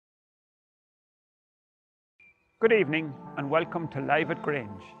Good evening and welcome to Live at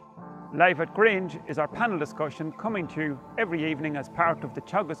Grange. Live at Grange is our panel discussion coming to you every evening as part of the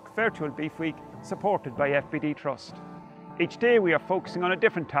Teagasc Virtual Beef Week supported by FBD Trust. Each day we are focusing on a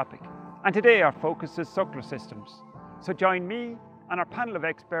different topic, and today our focus is suckler systems. So join me and our panel of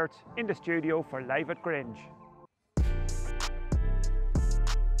experts in the studio for Live at Grange.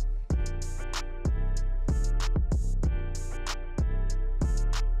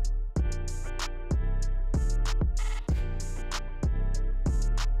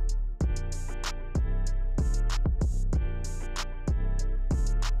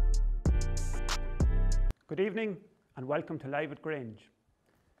 Good evening and welcome to Live at Grange.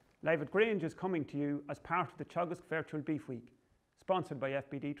 Live at Grange is coming to you as part of the Teagasc Virtual Beef Week, sponsored by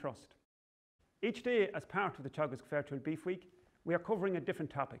FBD Trust. Each day as part of the Teagasc Virtual Beef Week, we are covering a different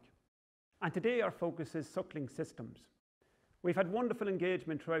topic. And today our focus is suckling systems. We've had wonderful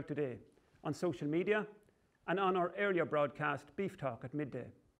engagement throughout the day on social media and on our earlier broadcast, Beef Talk at midday.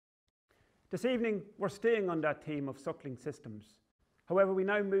 This evening, we're staying on that theme of suckling systems. However, we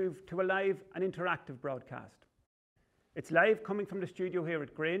now move to a live and interactive broadcast. It's live coming from the studio here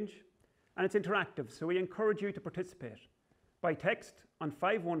at Grange, and it's interactive, so we encourage you to participate by text on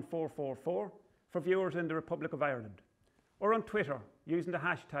 51444 for viewers in the Republic of Ireland, or on Twitter using the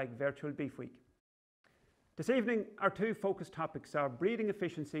hashtag #VirtualBeefWeek. This evening, our two focus topics are breeding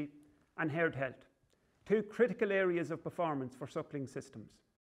efficiency and herd health, two critical areas of performance for suckling systems.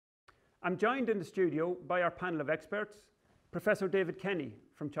 I'm joined in the studio by our panel of experts, Professor David Kenny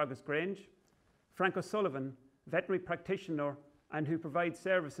from Teagasc Grange, O Sullivan, veterinary practitioner and who provides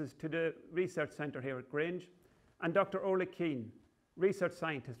services to the research centre here at Grange, and Dr. Orla Keane, research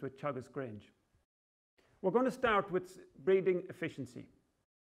scientist with Teagasc Grange. We're going to start with breeding efficiency.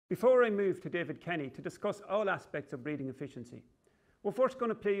 Before I move to David Kenny to discuss all aspects of breeding efficiency, we're first going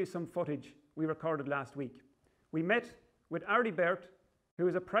to play you some footage we recorded last week. We met with Artie Bert, who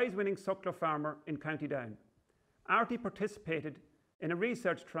is a prize-winning suckler farmer in County Down. Artie participated in a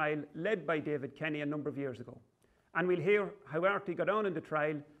research trial led by David Kenny a number of years ago. And we'll hear how Artie got on in the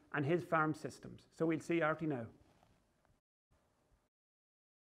trial and his farm systems. So we'll see Artie now.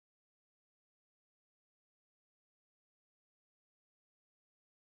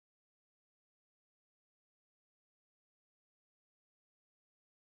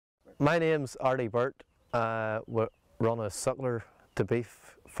 My name's Artie Burt. We run a suckler to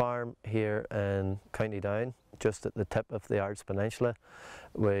beef farm here in County Down, just at the tip of the Ards Peninsula.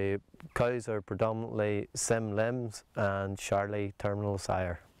 Cows are predominantly Sim limbs and Charley terminal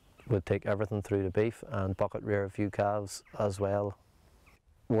sire. We take everything through the beef and bucket rear a few calves as well.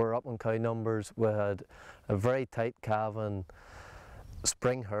 We're up on cow numbers. We had a very tight calving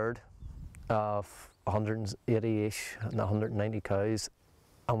spring herd of 180-ish and 190 cows,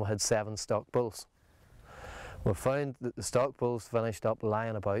 and we had 7 stock bulls. We found that the stock bulls finished up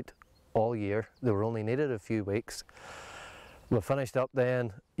lying about all year. They were only needed a few weeks. We finished up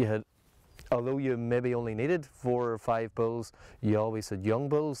then, although you maybe only needed 4 or 5 bulls, you always had young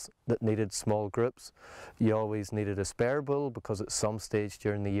bulls that needed small groups. You always needed a spare bull because at some stage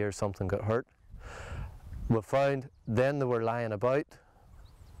during the year something got hurt. We found then they were lying about.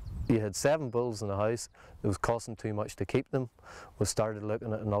 You had 7 bulls in the house. It was costing too much to keep them. We started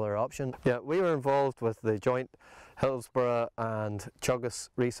looking at another option. Yeah, we were involved with the joint Hillsborough and Teagasc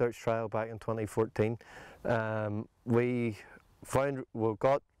research trial back in 2014. We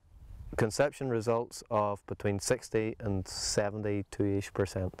got conception results of between 60 and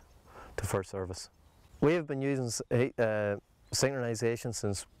 72% to first service. We have been using synchronisation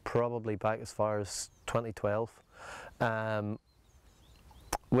since probably back as far as 2012.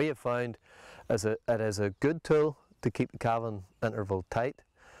 We have found it is a good tool to keep the calving interval tight.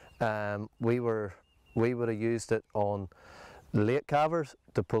 We would have used it on the late calvers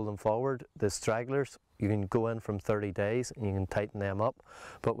to pull them forward. The stragglers, you can go in from 30 days and you can tighten them up.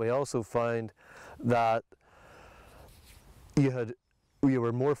 But we also found that you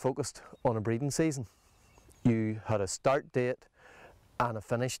were more focused on a breeding season. You had a start date and a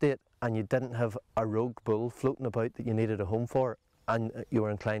finish date, and you didn't have a rogue bull floating about that you needed a home for, and you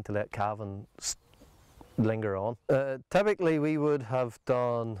were inclined to let calving linger on. Typically we would have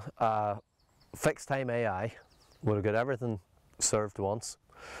done fixed time AI. We'd have got everything served once.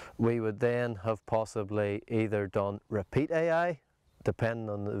 We would then have possibly either done repeat AI, depending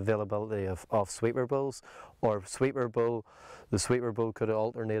on the availability of sweeper bulls, or the sweeper bull could have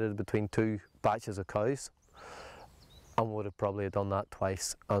alternated between 2 batches of cows, and we would have probably done that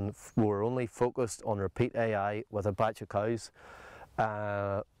twice. And we were only focused on repeat AI with a batch of cows.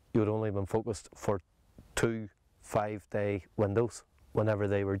 You would only have been focused for 2 5-day windows whenever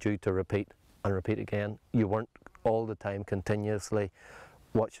they were due to repeat and repeat again. You weren't all the time, continuously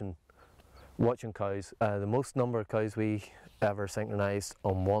watching cows. The most number of cows we ever synchronised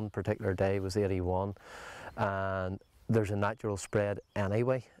on one particular day was 81, and there's a natural spread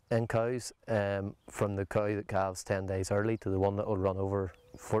anyway in cows, from the cow that calves 10 days early to the one that will run over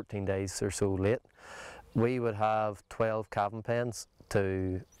 14 days or so late. We would have 12 calving pens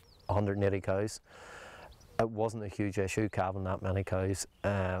to 180 cows. It wasn't a huge issue calving that many cows.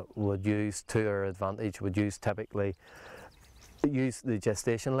 Would use, to our advantage, would typically use the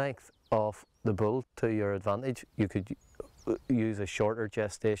gestation length of the bull to your advantage. You could use a shorter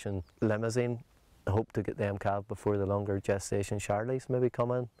gestation limousine, hope to get them calved before the longer gestation Charlies maybe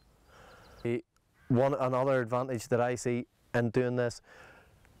come in. Another advantage that I see in doing this,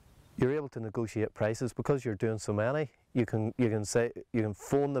 you're able to negotiate prices because you're doing so many. You can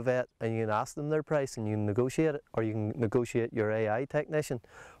phone the vet and you can ask them their price and you can negotiate it, or you can negotiate your AI technician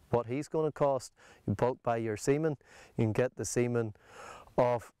what he's going to cost. You bulk buy your semen, you can get the semen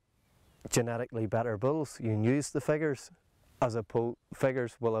of genetically better bulls. You can use the figures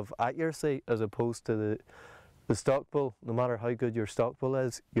figures will have accuracy as opposed to the stock bull. No matter how good your stock bull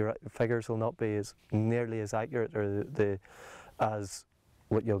is, your figures will not be nearly as accurate or as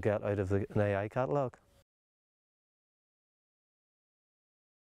what you'll get out of an AI catalogue.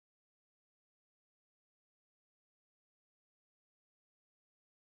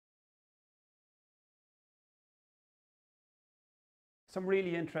 Some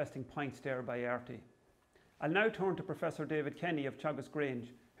really interesting points there by Artie. I'll now turn to Professor David Kenny of Teagasc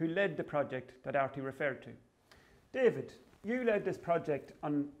Grange, who led the project that Artie referred to. David, you led this project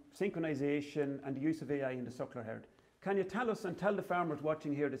on synchronisation and the use of AI in the suckler herd. Can you tell us and tell the farmers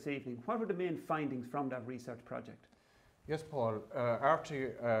watching here this evening, what were the main findings from that research project? Yes, Paul. Artie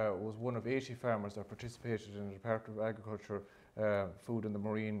was one of 80 farmers that participated in the Department of Agriculture, Food and the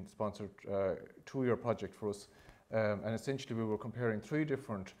Marine sponsored 2-year project for us. And essentially we were comparing 3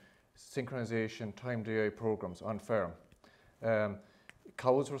 different synchronisation timed AI programs on farm.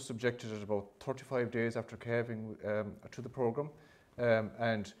 Cows were subjected at about 35 days after calving to the program,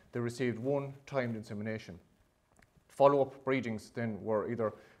 and they received 1 timed insemination. Follow-up breedings then were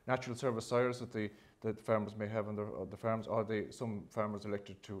either natural service sires that farmers may have on the farms, or some farmers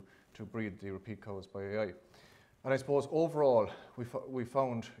elected to breed the repeat cows by AI. And I suppose overall we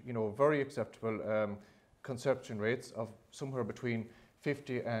found very acceptable conception rates of somewhere between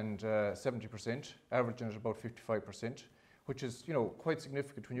 50 and 70%, averaging at about 55%, which is quite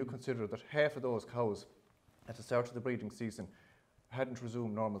significant when you consider that half of those cows at the start of the breeding season hadn't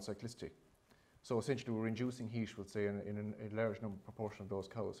resumed normal cyclicity. So essentially we're inducing heat, we'll say, in a large proportion of those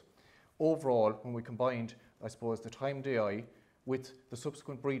cows. Overall, when we combined, I suppose, the timed AI with the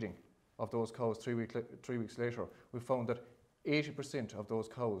subsequent breeding of those cows 3 weeks later, we found that 80% of those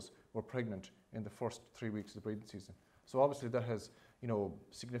cows were pregnant in the first 3 weeks of the breeding season. So obviously that has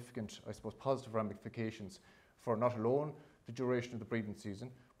significant, I suppose, positive ramifications for not alone the duration of the breeding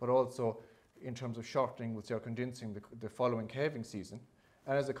season, but also in terms of shortening, we'll say, or condensing the following calving season.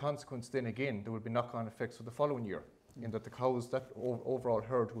 And as a consequence, then again, there will be knock-on effects for the following year, in that the cows, that overall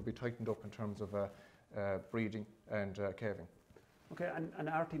herd will be tightened up in terms of breeding and calving. Okay, and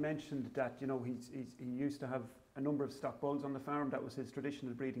Artie mentioned that he used to have a number of stock bulls on the farm. That was his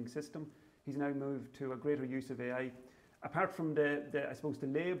traditional breeding system. He's now moved to a greater use of AI. Apart from I suppose the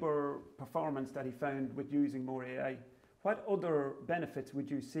labour performance that he found with using more AI, what other benefits would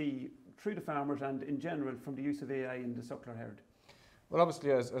you see through the farmers and in general from the use of AI in the suckler herd? Well,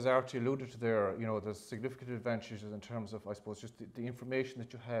 obviously, as Artie alluded to there, there's significant advantages in terms of, I suppose, just the information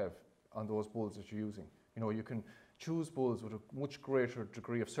that you have on those bulls that you're using. You can choose bulls with a much greater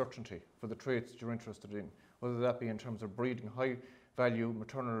degree of certainty for the traits that you're interested in, whether that be in terms of breeding high-value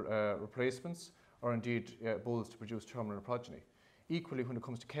maternal replacements, or indeed bulls to produce terminal progeny. Equally, when it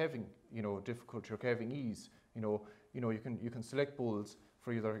comes to calving, difficulty or calving ease, you can select bulls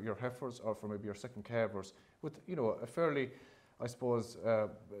for either your heifers or for maybe your second calvers with, a fairly, I suppose,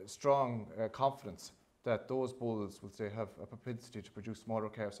 strong confidence that those bulls will say have a propensity to produce smaller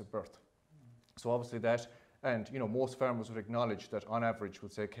calves at birth. So obviously that, and most farmers would acknowledge that on average,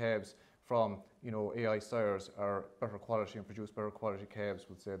 would say calves from AI sires are better quality and produce better quality calves,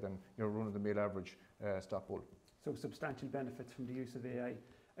 would say, than your run-of-the-mill average stock bull. So substantial benefits from the use of AI.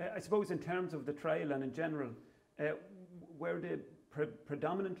 I suppose in terms of the trial and in general, were they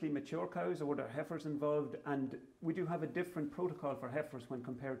predominantly mature cows, or were there heifers involved? And would you have a different protocol for heifers when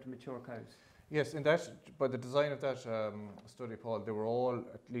compared to mature cows? Yes, by the design of that study, Paul, they were all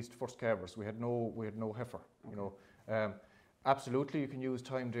at least first calvers. We had no heifer. Okay. Absolutely, you can use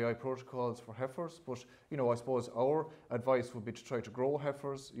timed AI protocols for heifers, but I suppose our advice would be to try to grow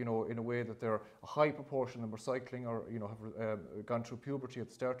heifers, in a way that they're a high proportion of them are cycling or have gone through puberty at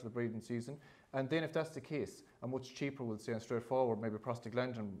the start of the breeding season, and then if that's the case, a much cheaper, we'll say, and straightforward, maybe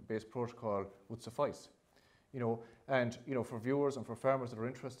prostaglandin-based protocol would suffice. And for viewers and for farmers that are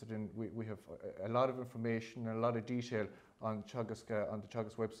interested in, we have a lot of information and a lot of detail on Teagasc, on the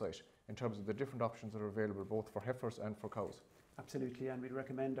Teagasc website, in terms of the different options that are available both for heifers and for cows. Absolutely, and we'd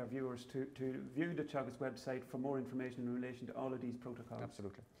recommend our viewers to view the Teagasc website for more information in relation to all of these protocols.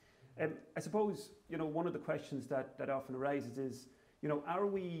 Absolutely. I suppose, one of the questions that often arises is, are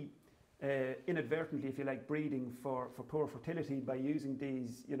we inadvertently, if you like, breeding for poor fertility by using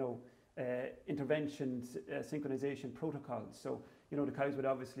these, interventions, synchronisation protocols? So, the cows would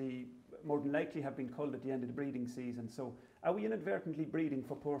obviously more than likely have been culled at the end of the breeding season. So, are we inadvertently breeding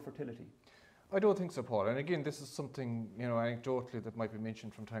for poor fertility? I don't think so, Paul. And again, this is something, anecdotally that might be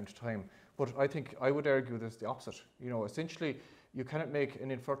mentioned from time to time. But I would argue this the opposite. Essentially, you cannot make an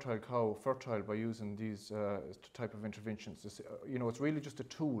infertile cow fertile by using these type of interventions. It's really just a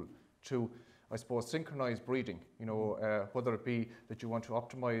tool to, I suppose, synchronise breeding. Whether it be that you want to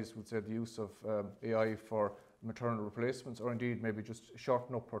optimise, would say, the use of AI for maternal replacements, or indeed maybe just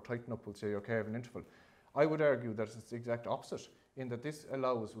shorten up or tighten up, we'll say, your calving interval. I would argue that it's the exact opposite, in that this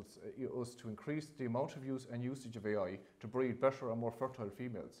allows us to increase the amount of use and usage of AI to breed better and more fertile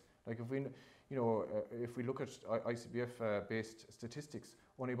females. Like if we look at ICBF-based statistics,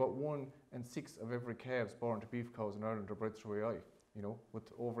 only about 1 in 6 of every calves born to beef cows in Ireland are bred through AI. With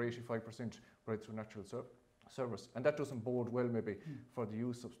over 85% bred through natural service, and that doesn't bode well maybe for the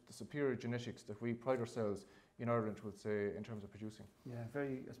use of the superior genetics that we pride ourselves in Ireland, would say, in terms of producing. Yeah,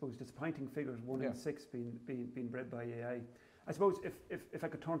 very, I suppose, disappointing figures, 1 in 6 being bred by AI. I suppose if I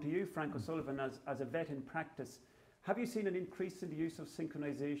could turn to you, Frank O'Sullivan, as a vet in practice, have you seen an increase in the use of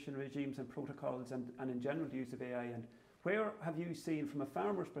synchronisation regimes and protocols and in general the use of AI? And where have you seen, from a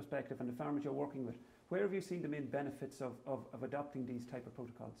farmer's perspective and the farmers you're working with, where have you seen the main benefits of adopting these type of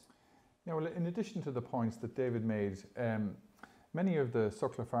protocols? Yeah, well, in addition to the points that David made, many of the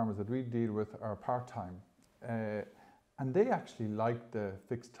suckler farmers that we deal with are part-time, and they actually like the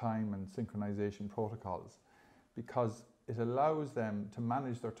fixed time and synchronization protocols because it allows them to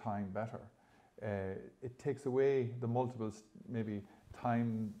manage their time better. It takes away the multiple maybe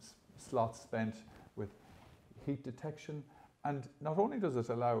time slots spent with heat detection, and not only does it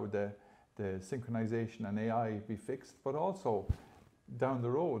allow the synchronization and AI be fixed, but also down the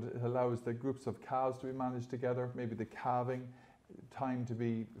road it allows the groups of calves to be managed together, maybe the calving time to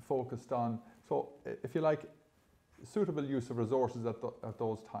be focused on. So if you like, suitable use of resources at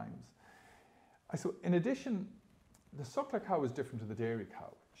those times. So in addition, the suckler cow is different to the dairy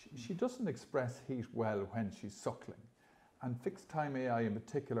cow. She doesn't express heat well when she's suckling, and fixed time AI in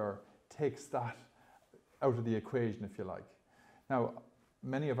particular takes that out of the equation, if you like. Now,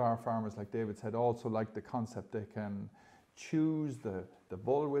 many of our farmers, like David said, also like the concept they can choose the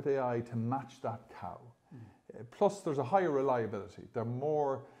bull with AI to match that cow. Plus, there's a higher reliability. They're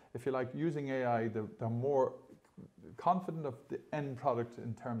more, if you like, using AI, they're more confident of the end product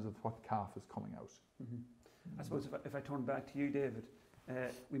in terms of what calf is coming out. I suppose if I turn back to you, David,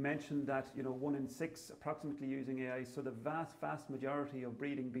 we mentioned that 1 in 6 approximately using AI, so the vast majority of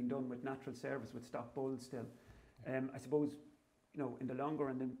breeding being done with natural service with stock bulls still. I suppose in the longer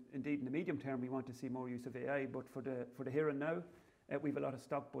and indeed in the medium term, we want to see more use of AI, but for the here and now, we have a lot of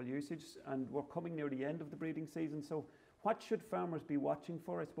stock bull usage, and we're coming near the end of the breeding season. So what should farmers be watching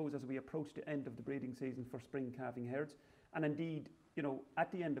for, I suppose, as we approach the end of the breeding season for spring calving herds? And indeed, at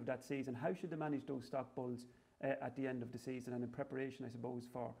the end of that season, how should they manage those stock bulls at the end of the season and in preparation, I suppose,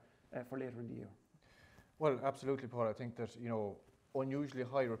 for later in the year? Well, absolutely, Paul. I think that, unusually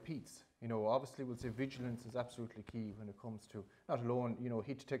high repeats. Obviously we'll say vigilance is absolutely key when it comes to not alone,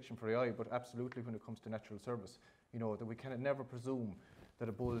 heat detection for AI, but absolutely when it comes to natural service. That we can never presume that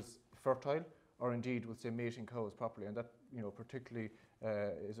a bull is fertile or indeed we'll say mating cows properly, and that, particularly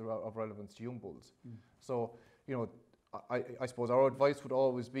is of relevance to young bulls. So, I suppose our advice would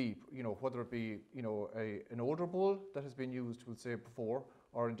always be, whether it be, an older bull that has been used, we'll say, before,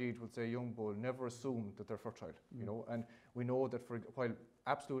 or indeed, we'll say, a young bull, never assume that they're fertile, and we know that while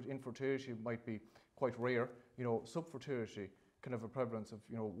absolute infertility might be quite rare, subfertility can have a prevalence of,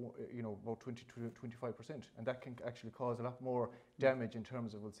 about 20 to 25%, and that can actually cause a lot more damage in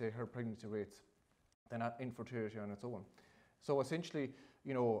terms of, we'll say, her pregnancy rates than infertility on its own. So essentially,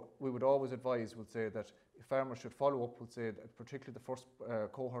 we would always advise, we'll say, that farmers should follow up, would say, that particularly the first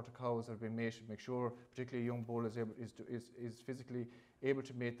cohort of cows that have been mated, make sure particularly a young bull is physically able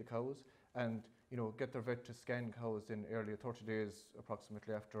to mate the cows, and get their vet to scan cows in early 30 days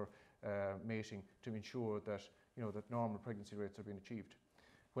approximately after mating to ensure that that normal pregnancy rates are being achieved.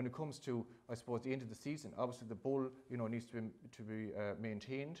 When it comes to, I suppose, the end of the season, obviously the bull needs to be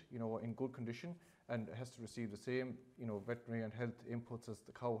maintained in good condition, and has to receive the same veterinary and health inputs as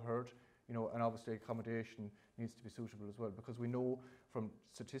the cow herd, and obviously accommodation needs to be suitable as well, because we know from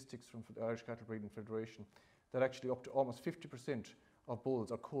statistics from the Irish Cattle Breeding Federation that actually up to almost 50% of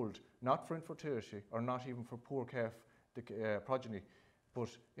bulls are culled, not for infertility or not even for poor calf progeny, but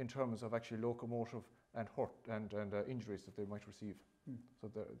in terms of actually locomotive and hurt and injuries that they might receive. So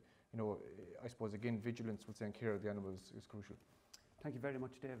I suppose again vigilance with and care of the animals is crucial. Thank you very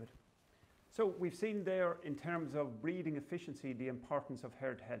much, David. So we've seen there in terms of breeding efficiency the importance of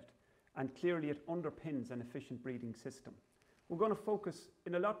herd health, and clearly it underpins an efficient breeding system. We're going to focus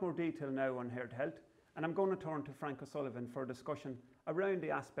in a lot more detail now on herd health, and I'm going to turn to Frank O'Sullivan for a discussion around the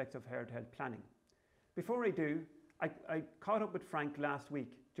aspects of herd health planning. Before I do, I caught up with Frank last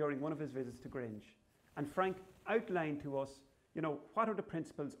week during one of his visits to Grange, and Frank outlined to us what are the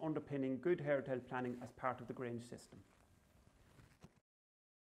principles underpinning good herd health planning as part of the Grange system.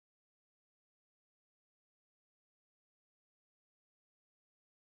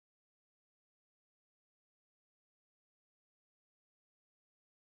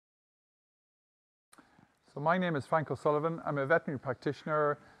 So my name is Frank O'Sullivan. I'm a veterinary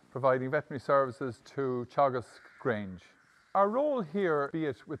practitioner providing veterinary services to Teagasc Grange. Our role here, be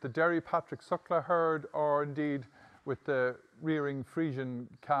it with the Derry Patrick Suckler herd or indeed with the rearing Frisian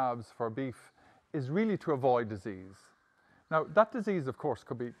calves for beef, is really to avoid disease. Now that disease of course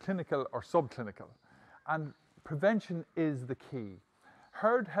could be clinical or subclinical, and prevention is the key.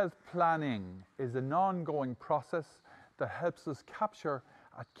 Herd health planning is an ongoing process that helps us capture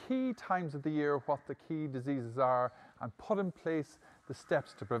at key times of the year what the key diseases are and put in place the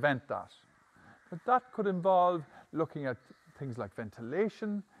steps to prevent that. But that could involve looking at things like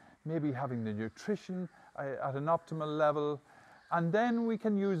ventilation, maybe having the nutrition at an optimal level, and then we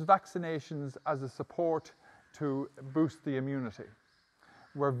can use vaccinations as a support to boost the immunity.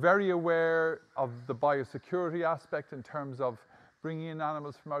 We're very aware of the biosecurity aspect in terms of bringing in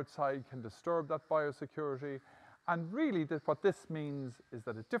animals from outside can disturb that biosecurity. And really what this means is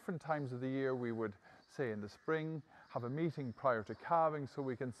that at different times of the year we would, say in the spring, have a meeting prior to calving so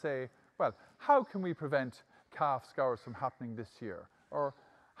we can say, well, how can we prevent calf scours from happening this year? Or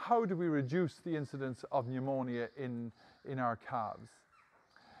how do we reduce the incidence of pneumonia in our calves?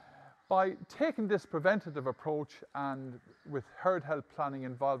 By taking this preventative approach and with herd health planning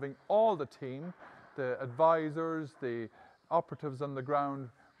involving all the team, the advisors, the operatives on the ground,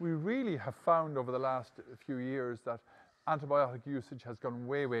 we really have found over the last few years that antibiotic usage has gone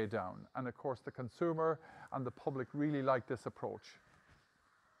way, way down. And of course the consumer and the public really like this approach.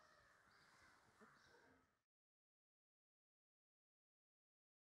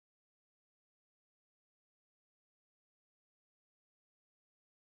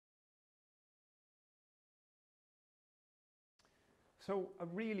 So a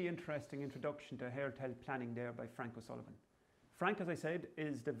really interesting introduction to herd health planning there by Frank O'Sullivan. Frank, as I said,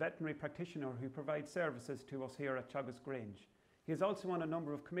 is the veterinary practitioner who provides services to us here at Teagasc Grange. He is also on a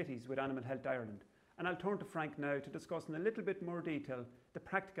number of committees with Animal Health Ireland. And I'll turn to Frank now to discuss in a little bit more detail the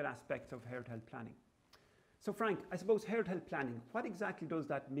practical aspects of herd health planning. So Frank, I suppose herd health planning, what exactly does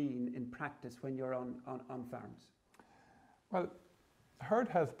that mean in practice when you're on farms? Well, herd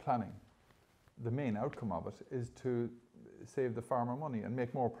health planning, the main outcome of it is to save the farmer money and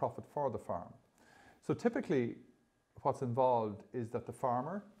make more profit for the farm. So typically what's involved is that the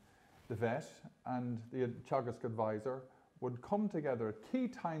farmer, the vet and the Teagasc advisor would come together at key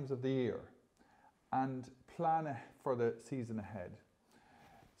times of the year and plan for the season ahead.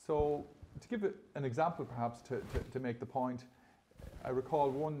 So to give it an example perhaps to make the point, I recall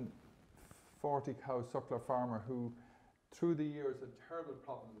one 40 cow suckler farmer who through the years had terrible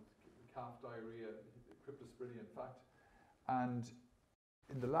problems with calf diarrhea, cryptosporidia in fact, and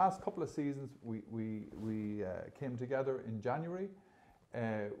in the last couple of seasons we came together in January.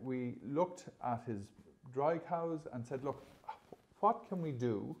 We looked at his dry cows and said, look, what can we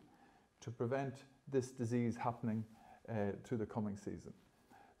do to prevent this disease happening through the coming season?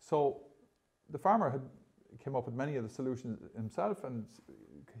 So the farmer came up with many of the solutions himself, and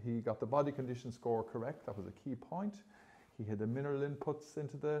he got the body condition score correct. That was a key point. He had the mineral inputs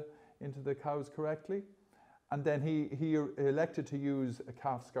into the cows correctly. And then he elected to use a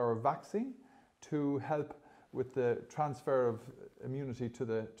calf scour vaccine to help with the transfer of immunity to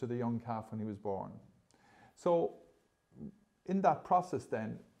the young calf when he was born. So in that process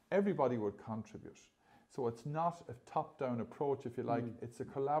then, everybody would contribute. So it's not a top-down approach, if you like, it's a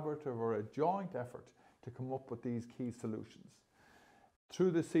collaborative or a joint effort to come up with these key solutions.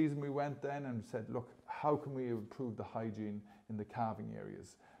 Through the season we went then and said, look, how can we improve the hygiene in the calving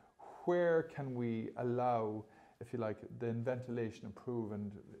areas? Where can we allow, if you like, the ventilation improve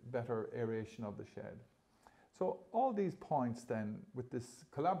and better aeration of the shed? So all these points then, with this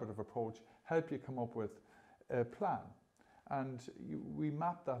collaborative approach, help you come up with a plan. And we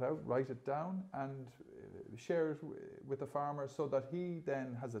map that out, write it down, and share it with the farmer so that he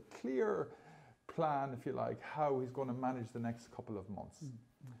then has a clear plan, if you like, how he's going to manage the next couple of months.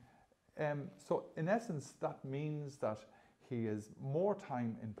 So in essence, that means that he has more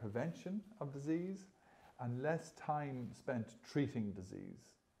time in prevention of disease and less time spent treating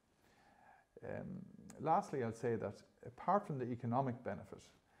disease. Lastly, I'll say that apart from the economic benefit,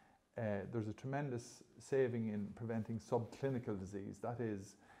 there's a tremendous saving in preventing subclinical disease. That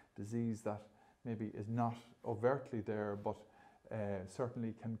is, disease that maybe is not overtly there, but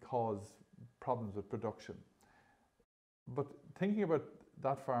certainly can cause problems with production. But thinking about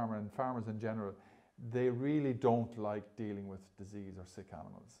that farmer and farmers in general, they really don't like dealing with disease or sick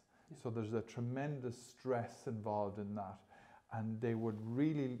animals. So there's a tremendous stress involved in that. And they would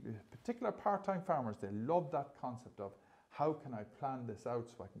really, particular part-time farmers, they love that concept of how can I plan this out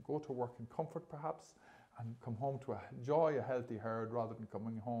so I can go to work in comfort perhaps and come home to enjoy a healthy herd rather than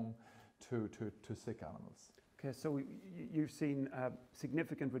coming home to sick animals. Okay, so you've seen a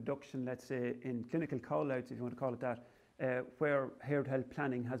significant reduction, let's say, in clinical call-outs, if you want to call it that, where herd health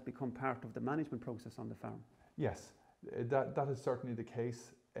planning has become part of the management process on the farm. Yes, that is certainly the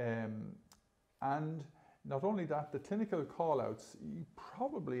case. And not only that, the clinical call-outs, you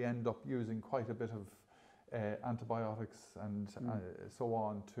probably end up using quite a bit of antibiotics and so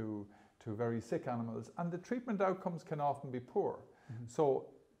on to very sick animals, and the treatment outcomes can often be poor. So,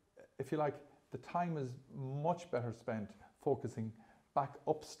 if you like, the time is much better spent focusing back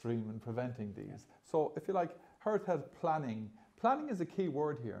upstream and preventing these. So, if you like, herd health planning is a key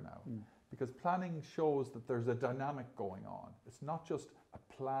word here now, because planning shows that there's a dynamic going on. It's not just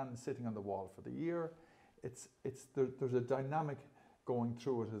a plan sitting on the wall for the year. There's a dynamic going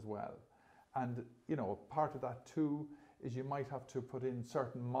through it as well. And, you know, part of that too is you might have to put in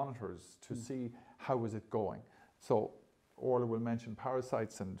certain monitors to see how is it going. So Orla will mention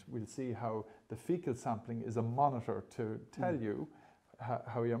parasites, and we'll see how the fecal sampling is a monitor to tell you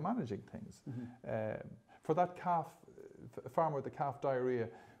how you're managing things. For that farmer with the calf diarrhea,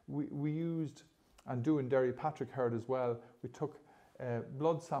 we used, and do in Derry Patrick herd as well, we took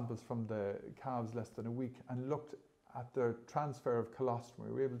blood samples from the calves less than a week and looked at their transfer of colostrum.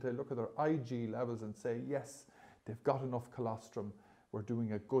 We were able to look at their IG levels and say, yes, they've got enough colostrum, we're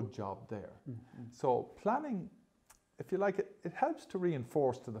doing a good job there. So planning, if you like, it helps to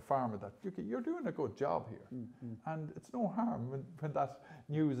reinforce to the farmer that you're doing a good job here. And it's no harm when that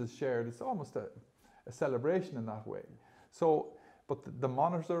news is shared. It's almost a celebration in that way. So, but the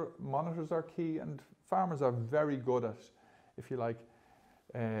monitors are key, and farmers are very good at, if you like,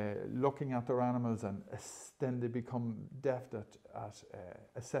 looking at their animals, and then they become deft at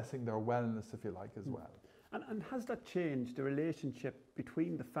assessing their wellness, if you like, as well. And has that changed the relationship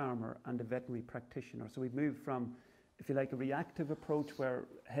between the farmer and the veterinary practitioner? So we've moved from, if you like, a reactive approach where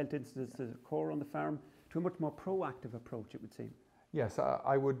health incidences occur on the farm to a much more proactive approach, it would seem. Yes,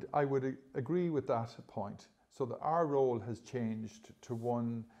 I would agree with that point. So that our role has changed to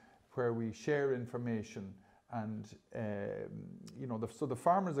one where we share information, and you know, so the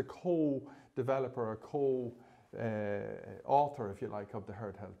farmer is a co-developer, a co-author, if you like, of the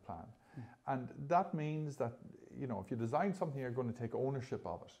herd health plan. And that means that, you know, if you design something, you're going to take ownership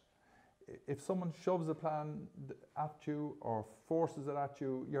of it. If someone shoves a plan at you or forces it at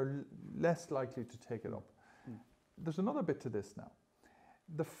you, you're less likely to take it up. There's another bit to this now.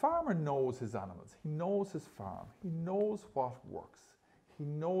 The farmer knows his animals, he knows his farm, he knows what works, he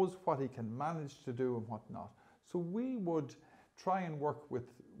knows what he can manage to do and what not. So we would try and work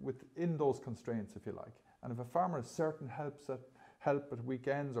within those constraints, if you like. And if a farmer has certain help at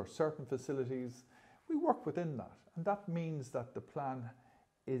weekends or certain facilities, we work within that. And that means that the plan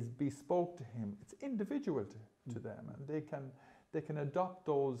is bespoke to him. It's individual to them, and they can adopt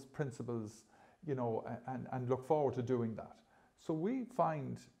those principles, you know, and look forward to doing that. So we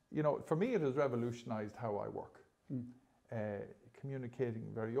find, you know, for me it has revolutionized how I work. Communicating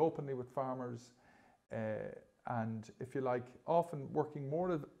very openly with farmers, and if you like, often working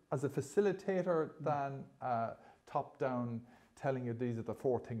more as a facilitator than top-down telling you these are the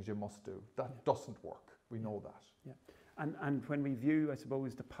 4 things you must do. That doesn't work. We know that. Yeah. And when we view, I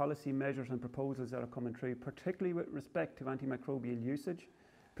suppose, the policy measures and proposals that are coming through, particularly with respect to antimicrobial usage,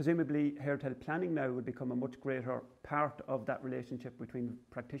 presumably herd health planning now will become a much greater part of that relationship between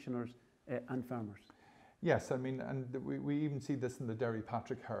practitioners and farmers. Yes, I mean, and we even see this in the Derry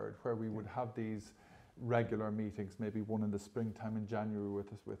Patrick herd, where we would have these regular meetings, maybe one in the springtime in January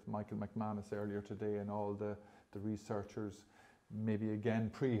with Michael McManus earlier today and all the researchers. Maybe again,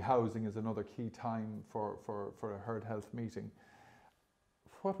 pre-housing is another key time for a herd health meeting.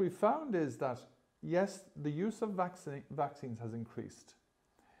 What we found is that, yes, the use of vaccines has increased.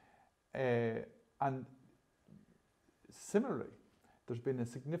 And similarly, there's been a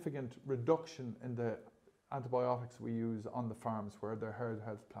significant reduction in the antibiotics we use on the farms where the herd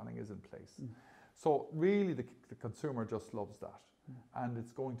health planning is in place. So really the consumer just loves that. And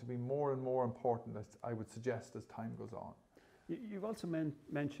it's going to be more and more important, as I would suggest, as time goes on. You've also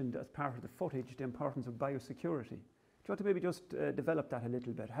mentioned as part of the footage the importance of biosecurity. Do you want to maybe just develop that a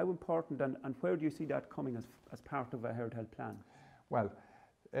little bit? How important and where do you see that coming as part of a herd health plan? Well,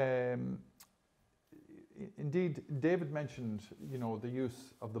 indeed, David mentioned, the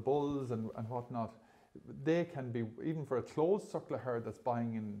use of the bulls and whatnot. They can be, even for a closed suckler herd that's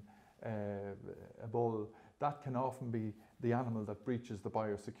buying in a bull, that can often be the animal that breaches the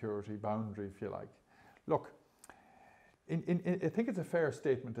biosecurity boundary, if you like. Look, I think it's a fair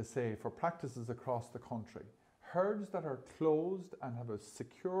statement to say for practices across the country, herds that are closed and have a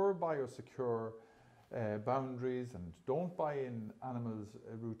secure, biosecure boundaries and don't buy in animals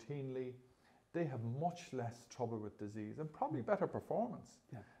routinely, they have much less trouble with disease and probably better performance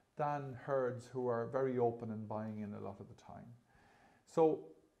than herds who are very open and buying in a lot of the time. So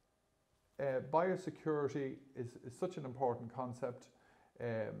biosecurity is such an important concept.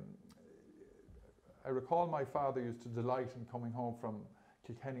 I recall my father used to delight in coming home from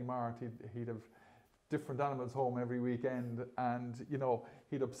Kilkenny Mart. He'd have different animals home every weekend, and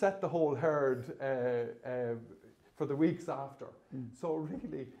he'd upset the whole herd for the weeks after. So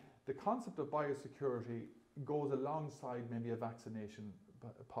really, the concept of biosecurity goes alongside maybe a vaccination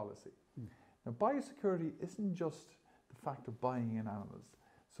policy. Now, biosecurity isn't just the fact of buying in animals.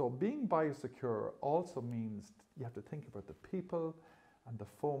 So being biosecure also means you have to think about the people and the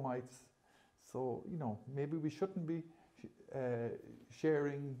fomites. So, maybe we shouldn't be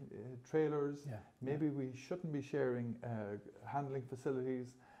sharing trailers, maybe we shouldn't be sharing handling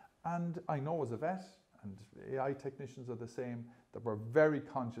facilities. And I know as a vet, and AI technicians are the same, that we're very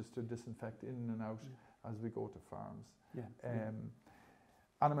conscious to disinfect in and out as we go to farms.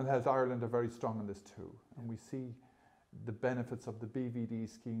 Animal Health Ireland are very strong on this too, and we see the benefits of the BVD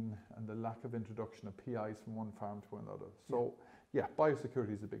scheme and the lack of introduction of PIs from one farm to another. So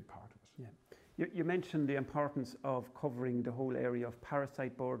biosecurity is a big part of it. You mentioned the importance of covering the whole area of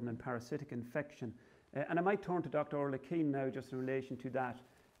parasite burden and parasitic infection. And I might turn to Dr. Orla Keane now just in relation to that.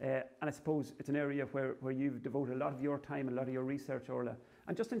 And I suppose it's an area where you've devoted a lot of your time and a lot of your research, Orla.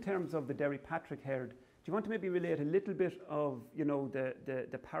 And just in terms of the Derry Patrick herd, do you want to maybe relate a little bit of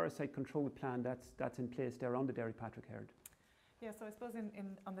the parasite control plan that's in place there on the Derry Patrick herd? Yeah, so I suppose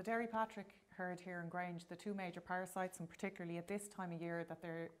on the Derry Patrick herd here in Grange, the two major parasites, and particularly at this time of year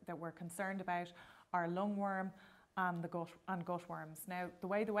that we're concerned about, are lungworm and gutworms. Now, the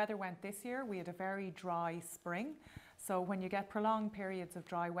way the weather went this year, we had a very dry spring. So when you get prolonged periods of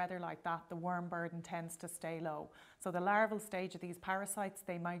dry weather like that, the worm burden tends to stay low. So the larval stage of these parasites,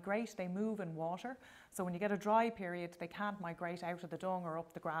 they migrate, they move in water. So when you get a dry period, they can't migrate out of the dung or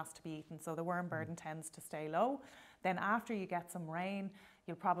up the grass to be eaten. So the worm burden tends to stay low. Then after you get some rain,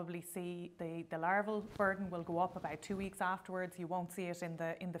 you'll probably see the larval burden will go up about 2 weeks afterwards. You won't see it in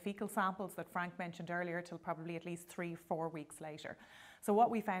the fecal samples that Frank mentioned earlier till probably at least 3-4 weeks later. So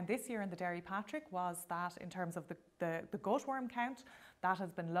what we found this year in the Derry Patrick was that in terms of the gutworm count, that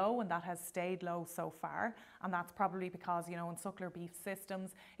has been low and that has stayed low so far. And that's probably because, in suckler beef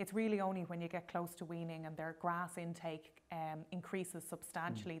systems, it's really only when you get close to weaning and their grass intake increases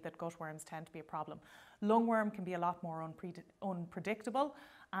substantially that gutworms tend to be a problem. Lungworm can be a lot more unpredictable.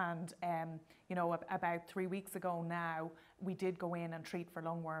 And, about 3 weeks ago now, we did go in and treat for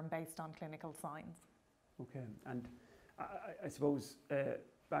lungworm based on clinical signs. Okay, and I suppose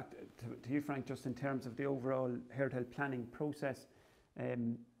back to you, Frank, just in terms of the overall herd health planning process,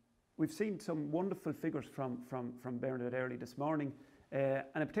 we've seen some wonderful figures from Bernard early this morning, and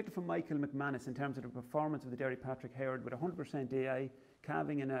in particular from Michael McManus in terms of the performance of the Derry Patrick herd with 100% AI,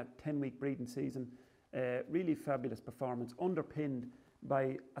 calving in a 10-week breeding season, really fabulous performance underpinned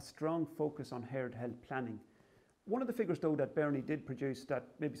by a strong focus on herd health planning. One of the figures though that Bernie did produce that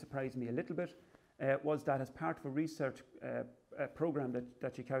maybe surprised me a little bit was that as part of a research program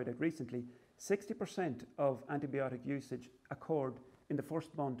that she carried out recently, 60% of antibiotic usage occurred in the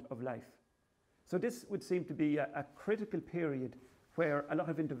first month of life. So this would seem to be a critical period where a lot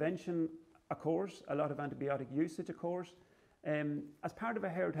of intervention occurs, a lot of antibiotic usage occurs. As part of a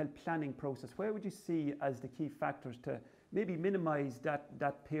herd health planning process, where would you see as the key factors to maybe minimise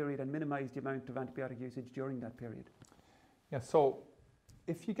that period and minimise the amount of antibiotic usage during that period? Yeah, so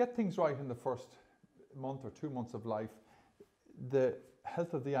if you get things right in the first month or 2 months of life, the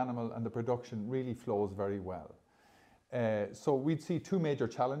health of the animal and the production really flows very well. So we'd see two major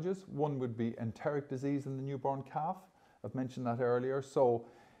challenges. One would be enteric disease in the newborn calf. I've mentioned that earlier. So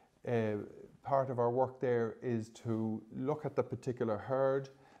part of our work there is to look at the particular herd,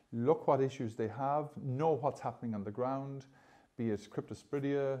 look what issues they have, know what's happening on the ground, be it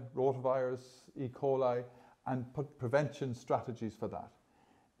cryptosporidia, rotavirus, E. coli, and put prevention strategies for that.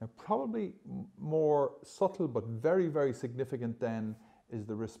 Now, probably more subtle but very, very significant then is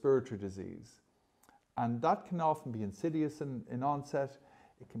the respiratory disease. And that can often be insidious in onset.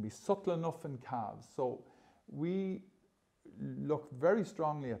 It can be subtle enough in calves. So we look very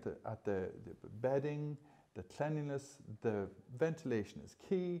strongly at the bedding, the cleanliness, the ventilation is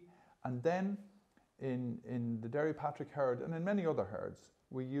key. And then in the Dairy Patrick herd and in many other herds,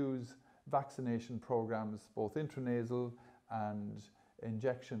 we use vaccination programs, both intranasal and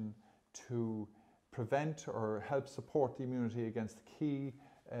injection, to prevent or help support the immunity against key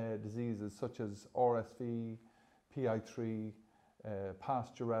diseases such as RSV, PI3,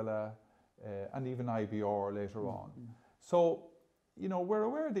 Pasteurella, and even IBR later on. So, you know, we're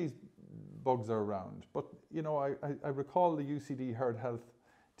aware these bugs are around, but, you know, I recall the UCD herd health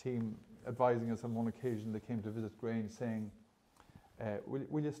team advising us on one occasion. They came to visit Grange saying,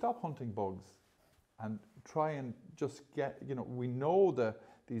 will you stop hunting bugs and try and just get, you know, we know that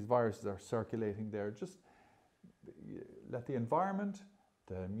these viruses are circulating there, just let the environment,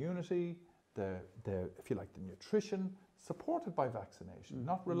 the immunity, the if you like, the nutrition, supported by vaccination,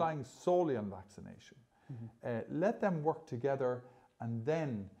 not relying solely on vaccination. Let them work together, and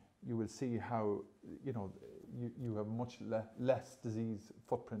then you will see how, you know, you have much less disease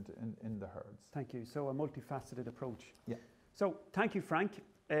footprint in the herds. Thank you. So a multifaceted approach. Yeah. So thank you, Frank.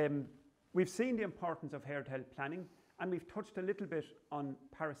 We've seen the importance of herd health planning, and we've touched a little bit on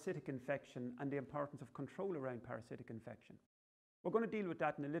parasitic infection and the importance of control around parasitic infection. We're going to deal with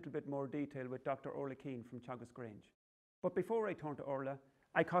that in a little bit more detail with Dr. Orla Keane from Teagasc Grange. But before I turn to Orla,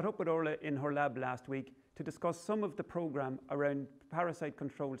 I caught up with Orla in her lab last week to discuss some of the programme around parasite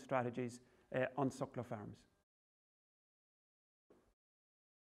control strategies on suckler farms.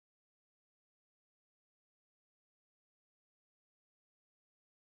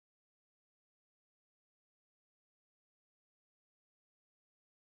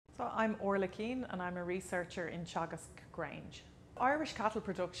 So I'm Orla Keane and I'm a researcher in Teagasc Grange. Irish cattle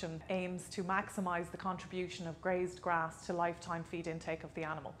production aims to maximise the contribution of grazed grass to lifetime feed intake of the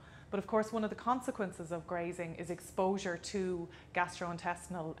animal. But of course, one of the consequences of grazing is exposure to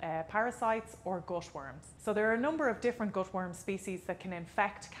gastrointestinal parasites or gutworms. So there are a number of different gutworm species that can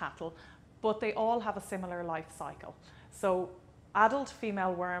infect cattle, but they all have a similar life cycle. So adult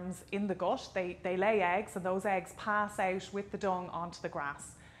female worms in the gut, they lay eggs, and those eggs pass out with the dung onto the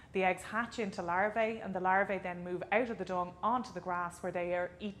grass. The eggs hatch into larvae, and the larvae then move out of the dung onto the grass, where they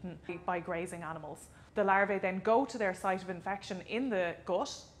are eaten by grazing animals. The larvae then go to their site of infection in the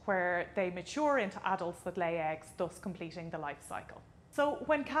gut, where they mature into adults that lay eggs, thus completing the life cycle. So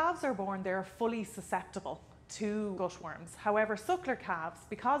when calves are born, they're fully susceptible to gutworms. However, suckler calves,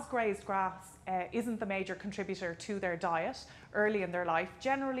 because grazed grass isn't the major contributor to their diet early in their life,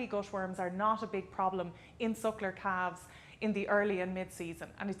 generally gutworms are not a big problem in suckler calves in the early and mid-season,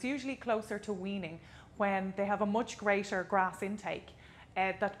 and it's usually closer to weaning, when they have a much greater grass intake,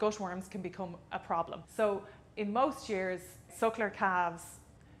 that gutworms can become a problem. So in most years, suckler calves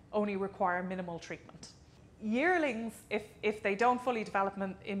only require minimal treatment. Yearlings, if they don't fully develop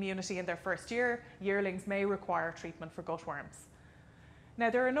immunity in their first year, yearlings may require treatment for gutworms. Now,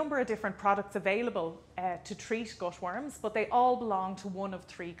 there are a number of different products available to treat gutworms, but they all belong to one of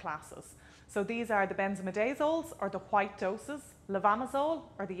three classes. So these are the benzimidazoles, or the white doses, levamisole,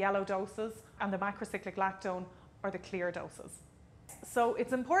 or the yellow doses, and the macrocyclic lactone, or the clear doses. So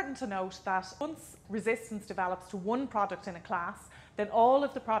it's important to note that once resistance develops to one product in a class, then all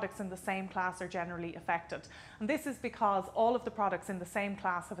of the products in the same class are generally affected. And this is because all of the products in the same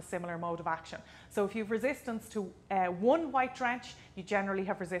class have a similar mode of action. So if you have resistance to one white drench, you generally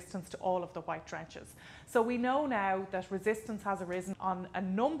have resistance to all of the white drenches. So we know now that resistance has arisen on a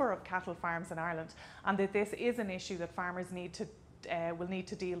number of cattle farms in Ireland, and that this is an issue that farmers need to will need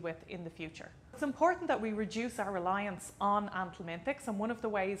to deal with in the future. It's important that we reduce our reliance on anthelmintics, and one of the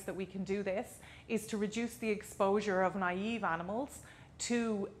ways that we can do this is to reduce the exposure of naive animals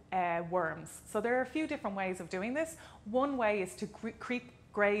to worms. So there are a few different ways of doing this. One way is to creep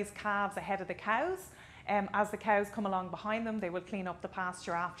graze calves ahead of the cows. As the cows come along behind them, they will clean up the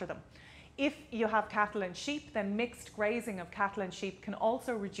pasture after them. If you have cattle and sheep, then mixed grazing of cattle and sheep can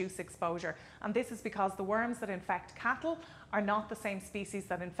also reduce exposure. And this is because the worms that infect cattle are not the same species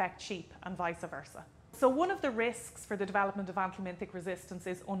that infect sheep, and vice versa. So one of the risks for the development of anthelmintic resistance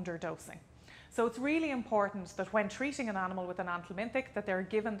is underdosing. So it's really important that when treating an animal with an anthelmintic, that they're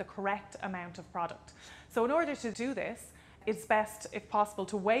given the correct amount of product. So in order to do this, it's best, if possible,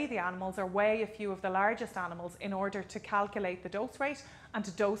 to weigh the animals or weigh a few of the largest animals in order to calculate the dose rate and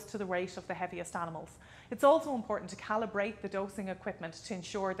to dose to the rate of the heaviest animals. It's also important to calibrate the dosing equipment to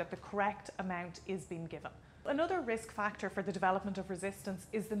ensure that the correct amount is being given. Another risk factor for the development of resistance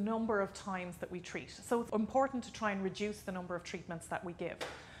is the number of times that we treat. So it's important to try and reduce the number of treatments that we give.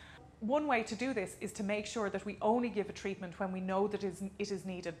 One way to do this is to make sure that we only give a treatment when we know that it is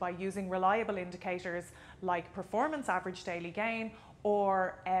needed by using reliable indicators like performance average daily gain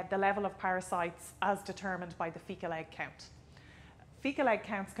or the level of parasites as determined by the fecal egg count. Fecal egg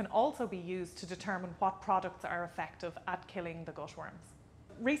counts can also be used to determine what products are effective at killing the gutworms.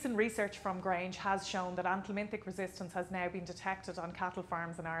 Recent research from Grange has shown that anthelmintic resistance has now been detected on cattle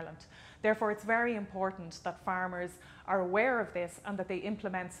farms in Ireland. Therefore, it's very important that farmers are aware of this and that they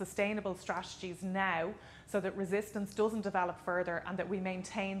implement sustainable strategies now so that resistance doesn't develop further and that we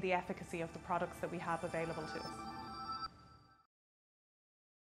maintain the efficacy of the products that we have available to us.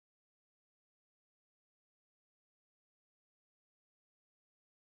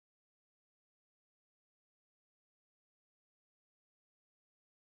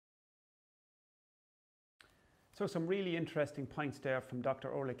 So some really interesting points there from Dr.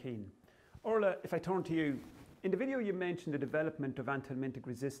 Orla Keane. Orla, if I turn to you, in the video you mentioned the development of anthelmintic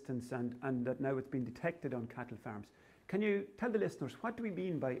resistance and that now it's been detected on cattle farms. Can you tell the listeners, what do we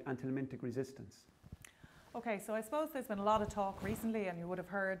mean by anthelmintic resistance? Okay, so I suppose there's been a lot of talk recently, and you would have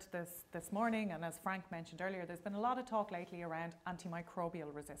heard this morning, and as Frank mentioned earlier, there's been a lot of talk lately around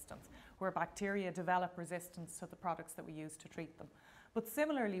antimicrobial resistance, where bacteria develop resistance to the products that we use to treat them. But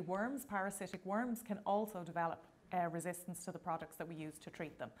similarly, worms, parasitic worms, can also develop resistance to the products that we use to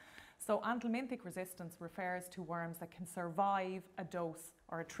treat them. So anthelmintic resistance refers to worms that can survive a dose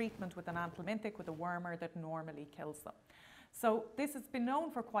or a treatment with an anthelmintic with a wormer that normally kills them. So this has been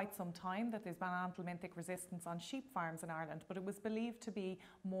known for quite some time that there's been anthelmintic resistance on sheep farms in Ireland, but it was believed to be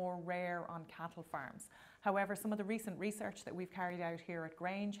more rare on cattle farms. However, some of the recent research that we've carried out here at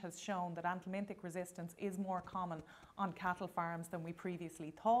Grange has shown that anthelmintic resistance is more common on cattle farms than we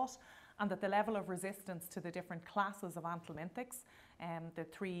previously thought, and that the level of resistance to the different classes of anthelmintics,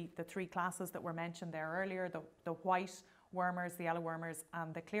 the three classes that were mentioned there earlier, the white wormers, the yellow wormers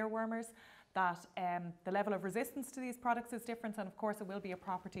and the clear wormers, that the level of resistance to these products is different, and of course it will be a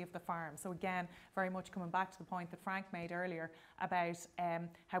property of the farm. So again, very much coming back to the point that Frank made earlier about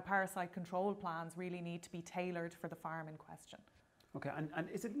how parasite control plans really need to be tailored for the farm in question. Okay, and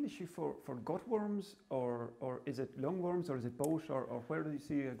is it an issue for gutworms, or is it lungworms, or is it both, or where do you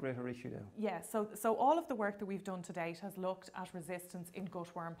see a greater issue there? Yeah, so all of the work that we've done to date has looked at resistance in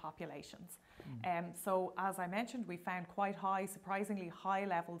gutworm populations. So as I mentioned, we found quite high, surprisingly high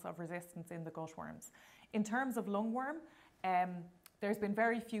levels of resistance in the gutworms. In terms of lungworm, there's been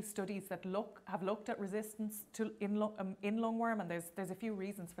very few studies that have looked at resistance in lungworm, and there's a few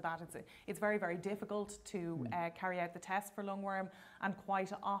reasons for that. It's very, very difficult to carry out the test for lungworm, and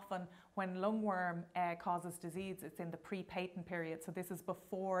quite often when lungworm causes disease, it's in the pre-patent period, so this is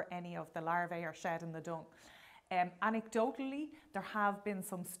before any of the larvae are shed in the dung. Anecdotally, there have been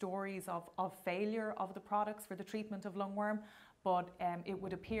some stories of failure of the products for the treatment of lungworm, but it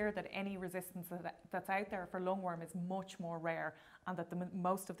would appear that any resistance that's out there for lungworm is much more rare, and that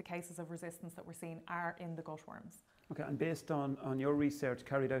most of the cases of resistance that we're seeing are in the gutworms. Okay, and based on your research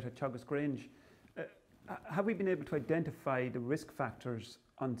carried out at Teagasc Grange, have we been able to identify the risk factors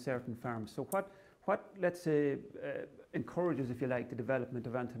on certain farms? So what let's say, encourages, if you like, the development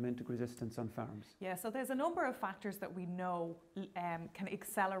of anthelmintic resistance on farms? Yeah, so there's a number of factors that we know can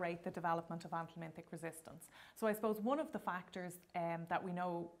accelerate the development of anthelmintic resistance. So I suppose one of the factors that we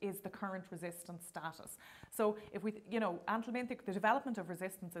know is the current resistance status. So if we, anthelmintic, the development of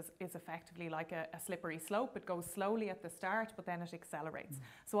resistance is effectively like a slippery slope. It goes slowly at the start, but then it accelerates.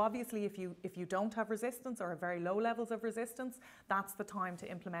 So obviously if you don't have resistance or very low levels of resistance, that's the time to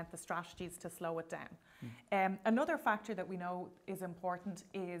implement the strategies to slow it down. Another factor factor that we know is important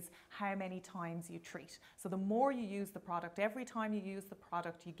is how many times you treat. So the more you use the product, every time you use the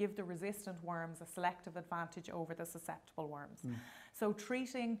product, you give the resistant worms a selective advantage over the susceptible worms. So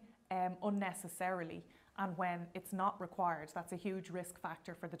treating unnecessarily and when it's not required, that's a huge risk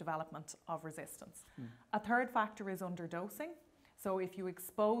factor for the development of resistance. A third factor is underdosing. So if you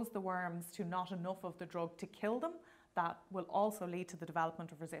expose the worms to not enough of the drug to kill them, that will also lead to the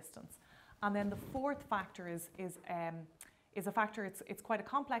development of resistance. And then the fourth factor is a factor, it's quite a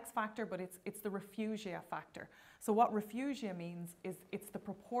complex factor, but it's the refugia factor. So what refugia means is it's the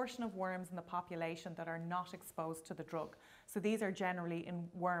proportion of worms in the population that are not exposed to the drug. So these are generally in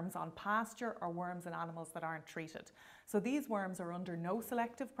worms on pasture or worms in animals that aren't treated. So these worms are under no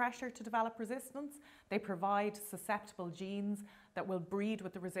selective pressure to develop resistance. They provide susceptible genes that will breed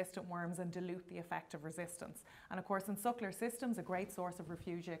with the resistant worms and dilute the effect of resistance. And of course, in suckler systems, a great source of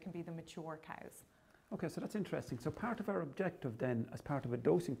refugia can be the mature cows. Okay, so that's interesting. So part of our objective then, as part of a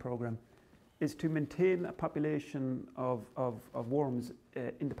dosing program, is to maintain a population of worms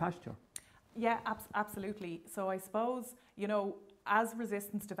in the pasture. Yeah, absolutely. So I suppose, you know, as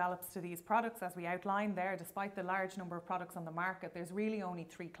resistance develops to these products, as we outlined there, despite the large number of products on the market, there's really only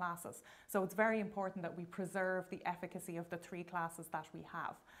 3 classes. So it's very important that we preserve the efficacy of the 3 classes that we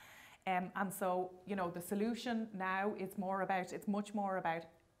have. And so, you know, the solution now is it's much more about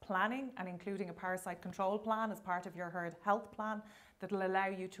planning and including a parasite control plan as part of your herd health plan that will allow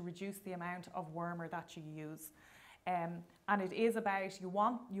you to reduce the amount of wormer that you use. And it is about, you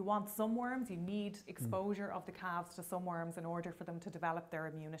want some worms, you need exposure of the calves to some worms in order for them to develop their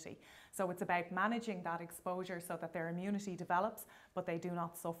immunity. So it's about managing that exposure so that their immunity develops, but they do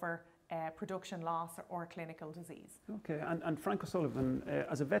not suffer production loss or clinical disease. Okay, and Frank O'Sullivan,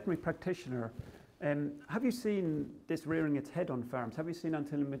 as a veterinary practitioner, have you seen this rearing its head on farms? Have you seen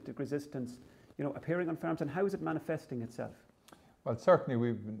anthelmintic resistance, you know, appearing on farms, and how is it manifesting itself? Well, certainly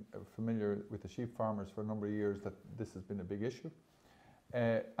we've been familiar with the sheep farmers for a number of years that this has been a big issue.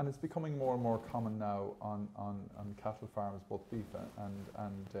 And it's becoming more and more common now on cattle farms, both beef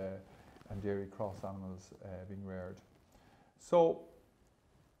and dairy cross animals being reared. So,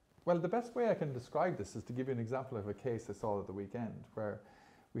 well, the best way I can describe this is to give you an example of a case I saw at the weekend where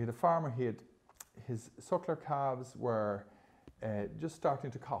we had a farmer, his suckler calves were just starting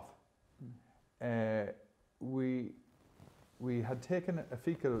to cough. We had taken a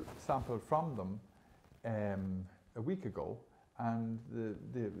fecal sample from them a week ago, and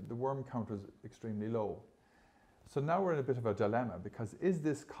the worm count was extremely low. So now we're in a bit of a dilemma, because is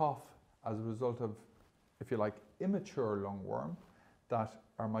this cough as a result of, if you like, immature lungworm that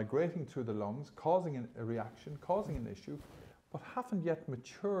are migrating through the lungs, causing a reaction, causing an issue, but haven't yet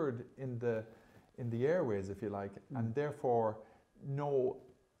matured in the airways, if you like, and therefore no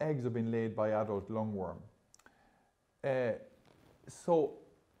eggs have been laid by adult lungworm. So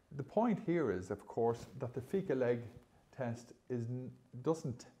the point here is, of course, that the fecal egg test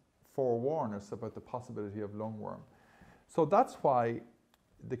doesn't forewarn us about the possibility of lungworm. So that's why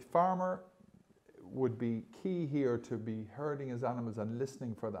the farmer would be key here to be herding his animals and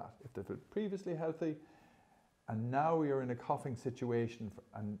listening for that. If they were previously healthy and now we are in a coughing situation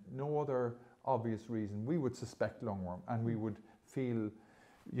and no other obvious reason, we would suspect lungworm and we would feel,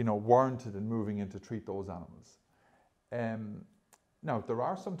 you know, warranted in moving in to treat those animals. Now, there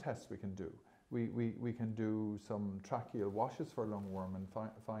are some tests we can do. We can do some tracheal washes for lungworm and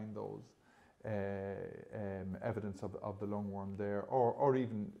find those evidence of the lungworm there, or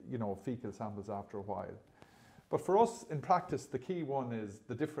even, you know, fecal samples after a while. But for us in practice, the key one is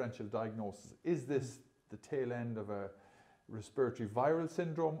the differential diagnosis. Is this the tail end of a respiratory viral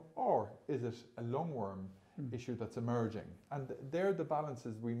syndrome, or is it a lungworm issue that's emerging? And they're the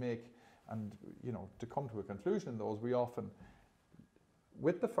balances we make. And, you know, to come to a conclusion in those, we often,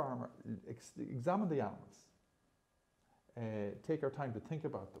 with the farmer, examine the animals, take our time to think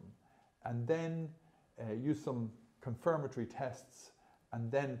about them, and then use some confirmatory tests,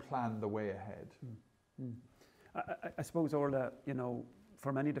 and then plan the way ahead. I suppose, Orla, you know,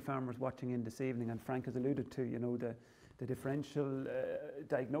 for many of the farmers watching in this evening, and Frank has alluded to, you know, the differential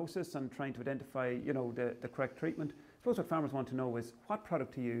diagnosis and trying to identify, you know, the correct treatment. I suppose what farmers want to know is what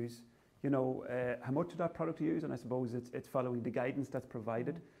product to use, you know, how much of that product to use, and I suppose it's following the guidance that's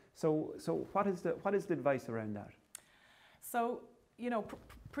provided. So what is the advice around that? So, you know,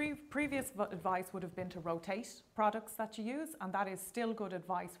 previous advice would have been to rotate products that you use, and that is still good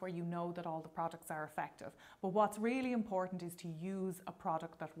advice where you know that all the products are effective. But what's really important is to use a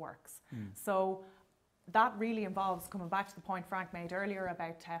product that works. So that really involves, coming back to the point Frank made earlier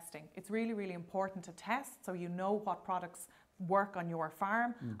about testing. It's really, really important to test so you know what products work on your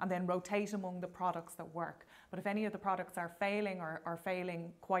farm and then rotate among the products that work. But if any of the products are failing or are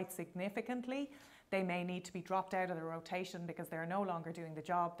failing quite significantly, they may need to be dropped out of the rotation because they're no longer doing the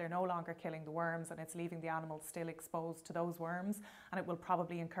job, they're no longer killing the worms, and it's leaving the animals still exposed to those worms, and it will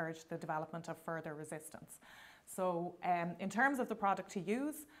probably encourage the development of further resistance. So in terms of the product to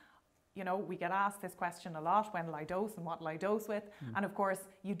use, you know, we get asked this question a lot: when will I dose and what will I dose with? And of course,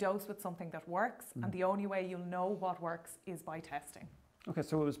 you dose with something that works, and the only way you'll know what works is by testing. Okay,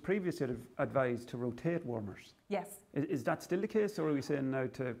 so it was previously advised to rotate wormers. Yes. Is that still the case, or are we saying now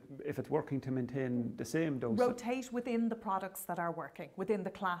to, if it's working, to maintain the same dose? Rotate within the products that are working, within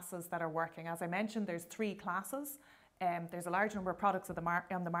the classes that are working. As I mentioned, there's 3 classes. There's a large number of products on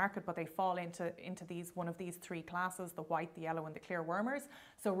the market, but they fall into one of these 3 classes: the white, the yellow, and the clear wormers.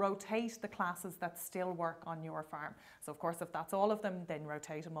 So rotate the classes that still work on your farm. So of course, if that's all of them, then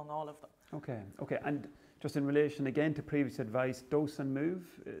rotate among all of them. Okay. And just in relation again to previous advice, dose and move,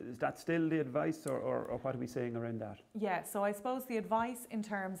 is that still the advice, or what are we saying around that? Yeah, so I suppose the advice in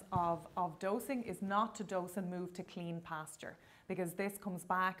terms of dosing is not to dose and move to clean pasture, because this comes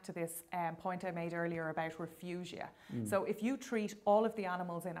back to this point I made earlier about refugia. So if you treat all of the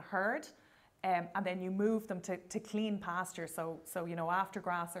animals in a herd, and then you move them to clean pasture, so you know, after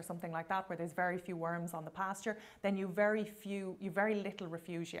grass or something like that, where there's very few worms on the pasture, then you very little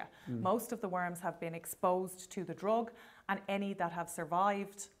refugia. Most of the worms have been exposed to the drug, and any that have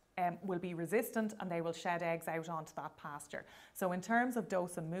survived will be resistant, and they will shed eggs out onto that pasture. So in terms of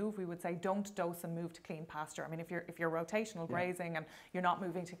dose and move, we would say don't dose and move to clean pasture. I mean, if you're rotational grazing and you're not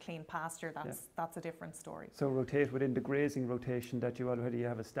moving to clean pasture, that's a different story. So rotate within the grazing rotation that you already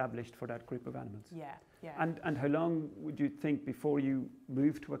have established for that group of animals. Yeah. And how long would you think before you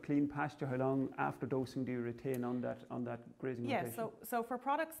move to a clean pasture? How long after dosing do you retain on that grazing rotation? Yeah. So for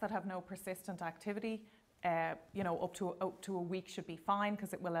products that have no persistent activity, you know, up to a week should be fine,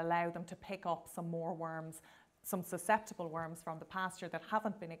 because it will allow them to pick up some more worms, some susceptible worms from the pasture that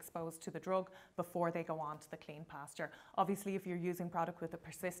haven't been exposed to the drug before they go on to the clean pasture. Obviously, if you're using product with a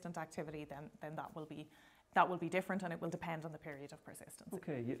persistent activity, then that will be different, and it will depend on the period of persistence.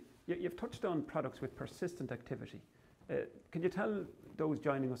 Okay, you've touched on products with persistent activity. Can you tell those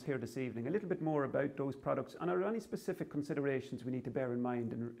joining us here this evening a little bit more about those products, and are there any specific considerations we need to bear in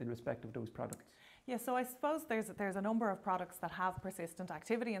mind in respect of those products? Yeah, so I suppose there's a number of products that have persistent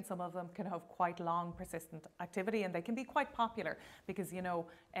activity, and some of them can have quite long persistent activity, and they can be quite popular because, you know,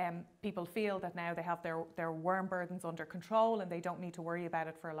 people feel that now they have their worm burdens under control and they don't need to worry about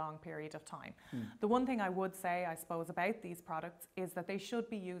it for a long period of time. The one thing I would say, I suppose, about these products is that they should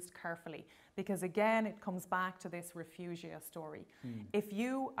be used carefully, because again, it comes back to this refugia story. If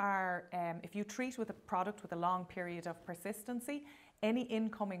you treat with a product with a long period of persistency, any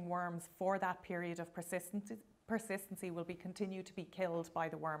incoming worms for that period of persistency will continue to be killed by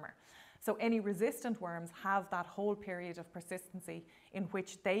the wormer. So any resistant worms have that whole period of persistency in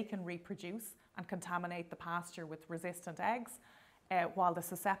which they can reproduce and contaminate the pasture with resistant eggs, while the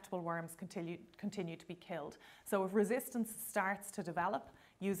susceptible worms continue to be killed. So if resistance starts to develop,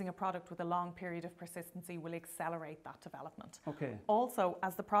 using a product with a long period of persistency will accelerate that development. Okay. Also,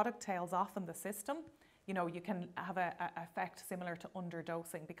 as the product tails off in the system, you know, you can have an effect similar to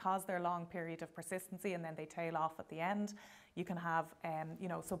underdosing, because they're long period of persistency and then they tail off at the end. You can have, you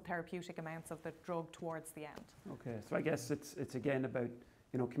know, subtherapeutic amounts of the drug towards the end. Okay, so I guess it's again about,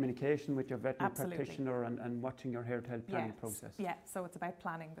 you know, communication with your veterinary practitioner and watching your hair health planning process. Yeah, so it's about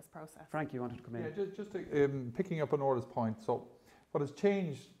planning this process. Frank, you wanted to come in? Yeah, just picking up on Orla's point. So what has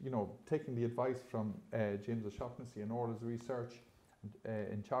changed, you know, taking the advice from James O'Shaughnessy and Orla's research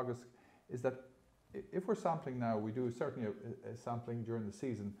in Teagasc, is that if we're sampling now, we do certainly a sampling during the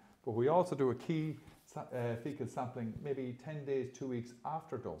season, but we also do a key fecal sampling maybe 10 days, 2 weeks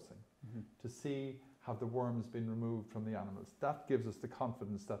after dosing to see have the worms been removed from the animals. That gives us the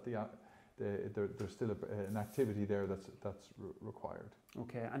confidence that there's still an activity there that's required.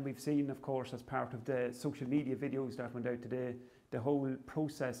 Okay, and we've seen, of course, as part of the social media videos that went out today, the whole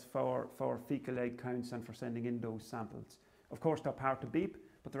process for fecal egg counts and for sending in those samples. Of course, they're part of BEEP,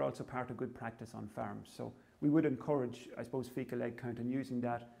 but they're also part of good practice on farms. So we would encourage, I suppose, fecal egg count and using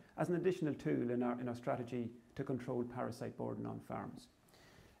that as an additional tool in our strategy to control parasite burden on farms.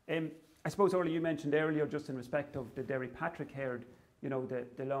 I suppose, Orla, you mentioned earlier, just in respect of the Derry Patrick herd, you know,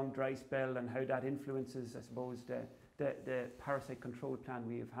 the long dry spell and how that influences, I suppose, the parasite control plan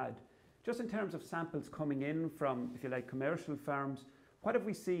we have had. Just in terms of samples coming in from, if you like, commercial farms, what have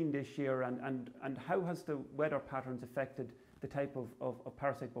we seen this year, and how has the weather patterns affected the type of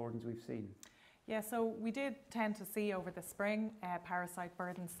parasite burdens we've seen? Yeah, so we did tend to see over the spring parasite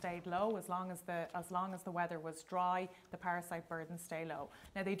burden stayed low as long as the weather was dry. The parasite burden stay low.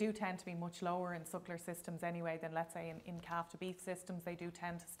 Now they do tend to be much lower in suckler systems anyway than, let's say, in calf to beef systems. They do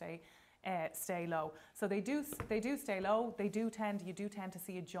tend to stay low. So they do stay low. You do tend to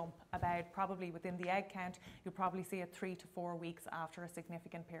see a jump about probably within the egg count. You'll probably see it 3 to 4 weeks after a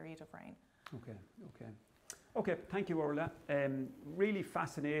significant period of rain. Okay, thank you, Orla. Really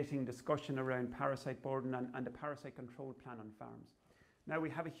fascinating discussion around parasite burden and the parasite control plan on farms. Now we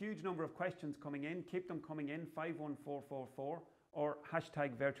have a huge number of questions coming in. Keep them coming in, 51444 or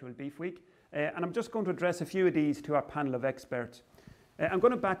 #VirtualBeefWeek. And I'm just going to address a few of these to our panel of experts. I'm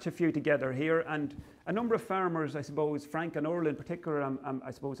going to batch a few together here, and a number of farmers, I suppose, Frank and Orla in particular,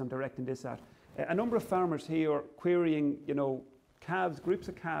 I suppose I'm directing this at. A number of farmers here querying, you know, calves, groups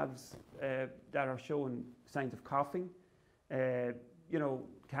of calves that are showing signs of coughing. You know,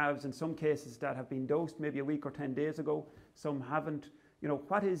 calves in some cases that have been dosed maybe a week or 10 days ago, some haven't. You know,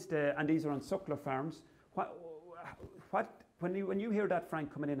 what is the, and these are on suckler farms, when you hear that,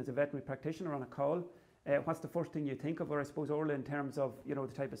 Frank, coming in as a veterinary practitioner on a call, what's the first thing you think of? Or I suppose, Orla, in terms of, you know,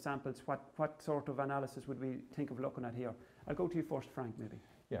 the type of samples, what sort of analysis would we think of looking at here? I'll go to you first, Frank, maybe.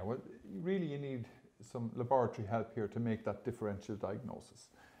 Yeah, well, really you need some laboratory help here to make that differential diagnosis.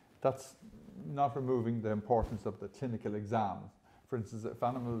 That's not removing the importance of the clinical exam. For instance, if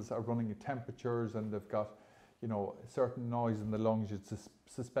animals are running at temperatures and they've got, you know, a certain noise in the lungs, you'd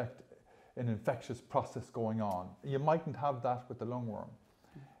suspect an infectious process going on. You mightn't have that with the lungworm.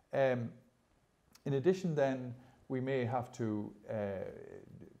 In addition then, we may have to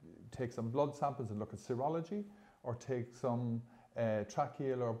take some blood samples and look at serology, or take some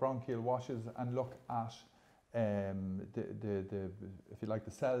tracheal or bronchial washes and look at if you like,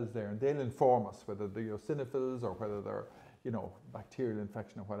 the cells there, and they'll inform us whether they're eosinophils or whether they're, you know, bacterial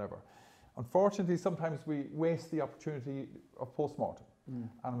infection or whatever. Unfortunately, sometimes we waste the opportunity of post-mortem.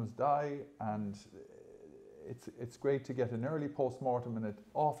 Animals die, and it's great to get an early post-mortem, and it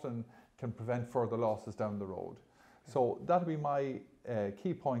often can prevent further losses down the road. So that'll be my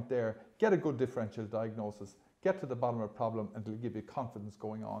key point there. Get a good differential diagnosis, get to the bottom of the problem, and it'll give you confidence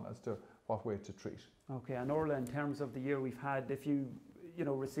going on as to what way to treat. Okay, and Orla, in terms of the year we've had, if you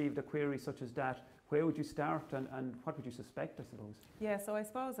received a query such as that, where would you start and what would you suspect, I suppose? Yeah, so I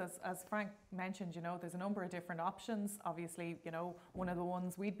suppose as Frank mentioned, you know, there's a number of different options. Obviously, you know, one of the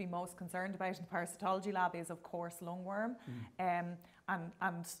ones we'd be most concerned about in the parasitology lab is, of course, lungworm.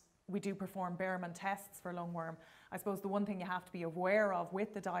 And we do perform Behrman tests for lungworm. I suppose the one thing you have to be aware of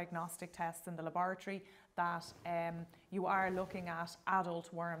with the diagnostic tests in the laboratory, that you are looking at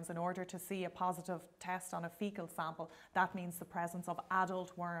adult worms. In order to see a positive test on a fecal sample, that means the presence of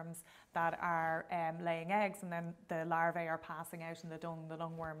adult worms that are laying eggs, and then the larvae are passing out in the dung, the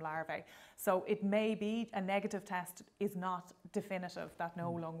lungworm larvae. So it may be a negative test is not definitive that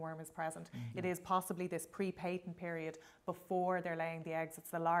no lungworm is present. It is possibly this pre-patent period before they're laying the eggs.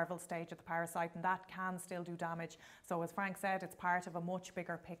 It's the larval stage of the parasite, and that can still do damage. So as Frank said, it's part of a much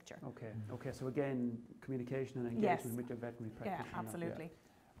bigger picture. Okay, so again, communication and engagement with your veterinary practitioner. Yeah, absolutely.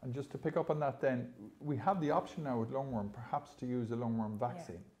 Yeah. And just to pick up on that then, we have the option now with lungworm perhaps to use a lungworm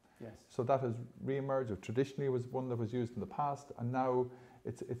vaccine. Yes. So that has re-emerged. Traditionally it was one that was used in the past, and now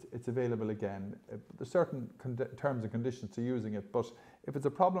it's available again. There's certain terms and conditions to using it, but if it's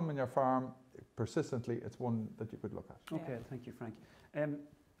a problem in your farm persistently, it's one that you could look at. Okay, thank you, Frank.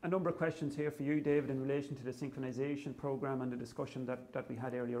 A number of questions here for you, David, in relation to the synchronisation programme and the discussion that we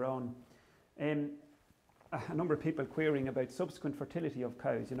had earlier on. A number of people querying about subsequent fertility of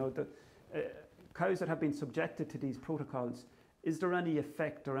cows. You know, the cows that have been subjected to these protocols, is there any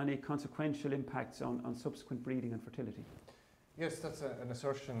effect or any consequential impacts on subsequent breeding and fertility? Yes, that's an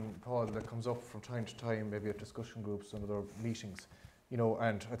assertion, Paul, that comes up from time to time, maybe at discussion groups and other meetings. You know,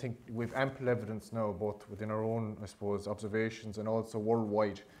 and I think we've ample evidence now, both within our own, I suppose, observations and also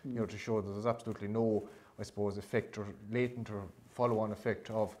worldwide, you know, to show that there's absolutely no, I suppose, effect or latent or follow-on effect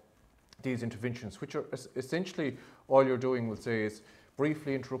of these interventions, which are essentially all you're doing, we'll say, is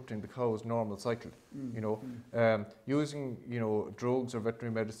briefly interrupting the cow's normal cycle. You know, using, you know, drugs or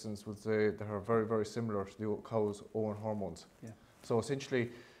veterinary medicines, we'll say, that are very, very similar to the cow's own hormones. So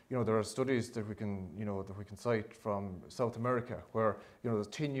essentially, you know, there are studies that we can, you know, that we can cite from South America, where, you know, there's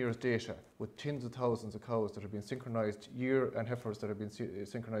 10 years data with tens of thousands of cows that have been synchronized and heifers that have been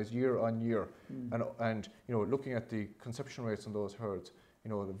synchronized year on year, and you know, looking at the conception rates on those herds, you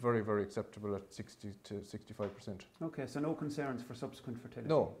know, they're very, very acceptable at 60 to 65%. Okay, so no concerns for subsequent fertility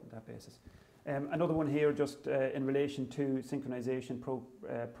no. on that basis. Another one here, just in relation to synchronisation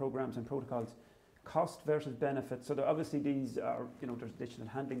programs and protocols. cost versus benefit. So there obviously these are, there's additional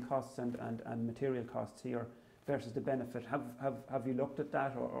handling costs and material costs here versus the benefit. Have you looked at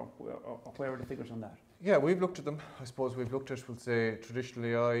that, or where are the figures on that? Yeah, we've looked at them. I suppose we've looked at, we'll say, traditional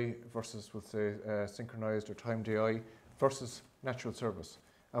AI versus, we'll say, synchronised or timed AI versus natural service.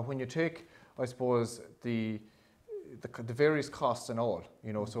 And when you take, I suppose, the various costs and all,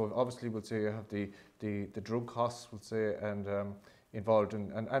 so obviously we'll say you have the drug costs, we'll say, and involved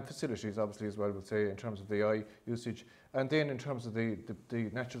in, and facilities obviously as well, we'll say, in terms of the AI usage. And then in terms of the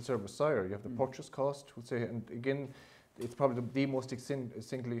natural service side, you have the purchase cost, we'll say, and again, it's probably the most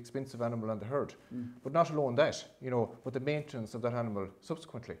single expensive animal on the herd. But not alone that, but the maintenance of that animal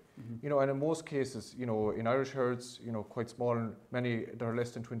subsequently. And in most cases, in Irish herds, quite small, and many that are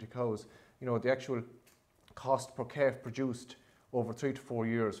less than 20 cows, the actual cost per calf produced over 3 to 4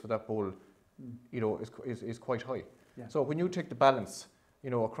 years for that bull, is quite high. Yeah. So when you take the balance,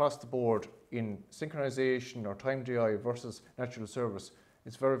 across the board in synchronization or timed AI versus natural service,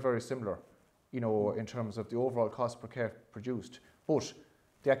 it's very, very similar, in terms of the overall cost per calf produced. But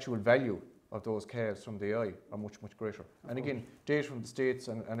the actual value of those calves from the AI are much, much greater. And again, data from the States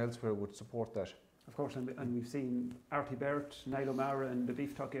and elsewhere would support that. Of course, and we've seen Artie Bert, Niall O'Mara in the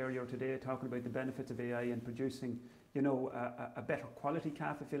Beef Talk earlier today talking about the benefits of AI in producing, a better quality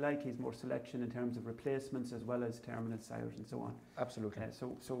calf, if you like. He's more selection in terms of replacements as well as terminal sires and so on. Absolutely.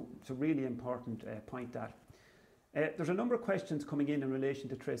 So really important point that. There's a number of questions coming in relation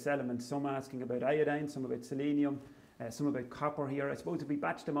to trace elements, some asking about iodine, some about selenium, some about copper here. I suppose if we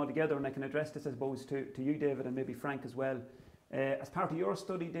batch them all together, and I can address this, I suppose, to you, David, and maybe Frank as well. As part of your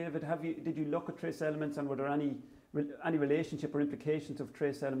study, David, did you look at trace elements, and were there any relationship or implications of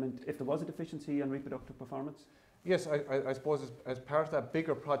trace element if there was a deficiency in reproductive performance? Yes, I suppose as part of that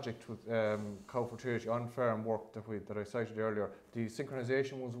bigger project with cow fertility on-farm work that I cited earlier, the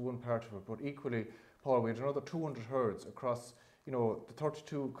synchronisation was one part of it, but equally, Paul, we had another 200 herds across, the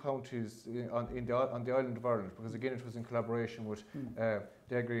 32 counties on the island of Ireland, because again it was in collaboration with the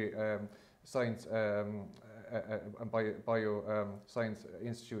Agri Science and Bio Science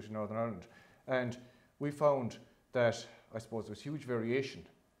Institute in Northern Ireland, and we found that, I suppose, there was huge variation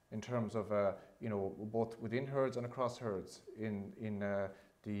in terms of both within herds and across herds in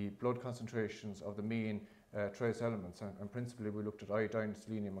the blood concentrations of the main trace elements, and principally we looked at iodine,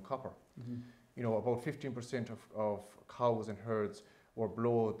 selenium and copper. About 15% of cows in herds were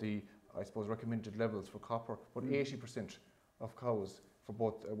below the, I suppose, recommended levels for copper, but 80% of cows for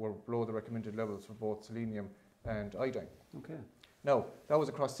both were below the recommended levels for both selenium and iodine. Okay. Now, that was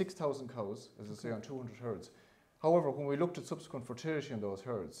across 6,000 cows, as I say, on 200 herds. However, when we looked at subsequent fertility in those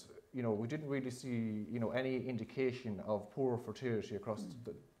herds, we didn't really see, any indication of poor fertility across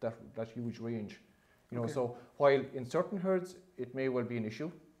that huge range. So while in certain herds it may well be an issue,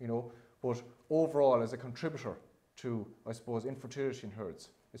 but overall as a contributor to, I suppose, infertility in herds,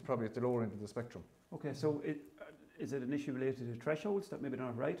 it's probably at the lower end of the spectrum. Okay, so is it an issue related to thresholds that maybe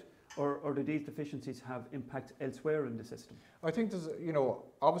not right, or do these deficiencies have impact elsewhere in the system? I think there's,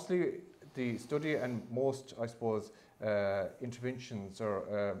 obviously the study and most, I suppose, interventions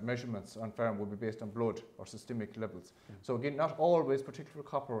or measurements on farm will be based on blood or systemic levels. So again, not always, particularly for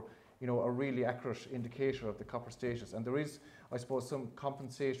copper, a really accurate indicator of the copper status. And there is, I suppose, some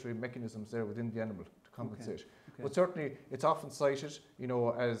compensatory mechanisms there within the animal to compensate. Okay. But certainly it's often cited,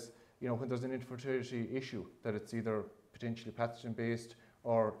 as, when there's an infertility issue, that it's either potentially pathogen-based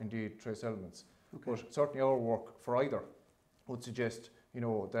or indeed trace elements. Okay. But certainly our work for either would suggest,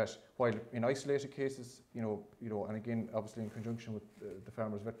 that while in isolated cases, and again, obviously in conjunction with the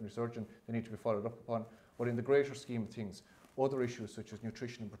farmer's veterinary surgeon, they need to be followed up upon. But in the greater scheme of things, other issues such as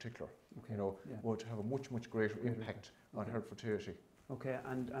nutrition in particular, would have a much, much greater impact on herd fertility. Okay,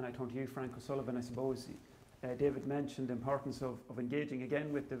 and I turn to you, Frank O Sullivan, I suppose. David mentioned the importance of engaging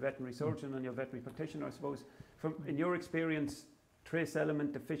again with the veterinary surgeon and your veterinary practitioner, I suppose. In your experience, trace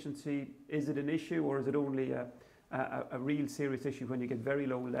element deficiency, is it an issue, or is it only a real serious issue when you get very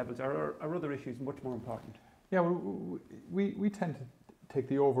low levels? Are other issues much more important? Yeah, we tend to take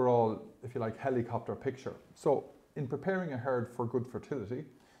the overall, if you like, helicopter picture. So in preparing a herd for good fertility,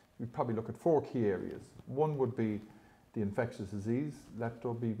 we probably look at 4 key areas. One would be the infectious disease,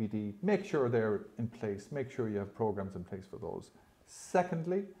 lepto, BVD. Make sure they're in place. Make sure you have programs in place for those.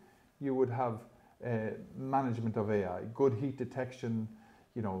 Secondly, you would have management of AI, good heat detection,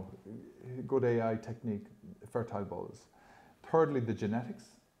 good AI technique, fertile bulls. Thirdly, the genetics,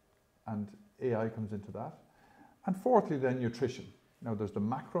 and AI comes into that. And fourthly, then nutrition. Now there's the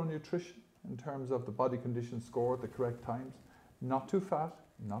macronutrition in terms of the body condition score at the correct times, not too fat,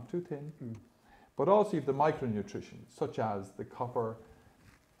 not too thin, but also you have the micronutrition, such as the copper,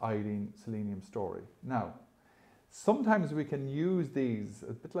 iodine, selenium story. Now, sometimes we can use these,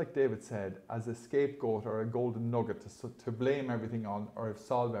 a bit like David said, as a scapegoat or a golden nugget to blame everything on or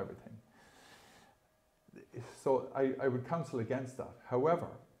solve everything. So I would counsel against that. However,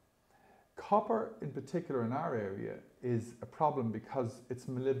 copper in particular in our area is a problem because it's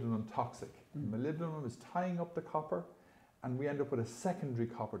molybdenum toxic. Molybdenum is tying up the copper and we end up with a secondary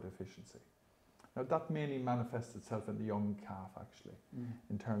copper deficiency. Now that mainly manifests itself in the young calf actually,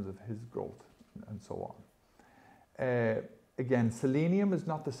 in terms of his growth and so on. Again, selenium is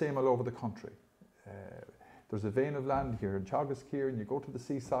not the same all over the country. There's a vein of land here in Teagasc here, and you go to the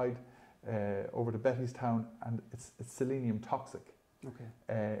seaside over to Bettystown, and it's selenium toxic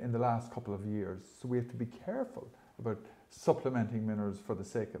in the last couple of years. So we have to be careful about supplementing minerals for the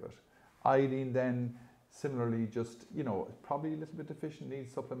sake of it. Iodine then, similarly, just, you know, probably a little bit deficient,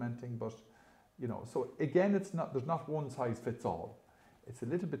 needs supplementing, but, you know, so again, it's not, there's not one size fits all. It's a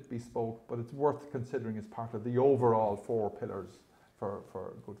little bit bespoke, but it's worth considering as part of the overall 4 pillars for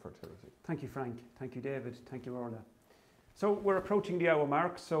good fertility. Thank you, Frank. Thank you, David. Thank you, Orla. So we're approaching the hour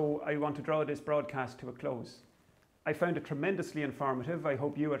mark, so I want to draw this broadcast to a close. I found it tremendously informative. I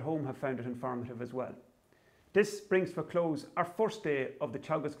hope you at home have found it informative as well. This brings to a close our first day of the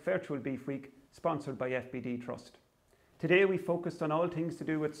Teagasc Virtual Beef Week, sponsored by FBD Trust. Today we focused on all things to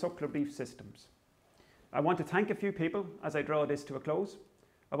do with suckler beef systems. I want to thank a few people as I draw this to a close.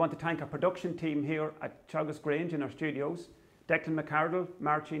 I want to thank our production team here at Teagasc Grange in our studios, Declan McCardle,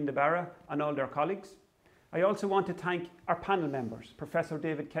 Marcin DeBarra and all their colleagues. I also want to thank our panel members, Professor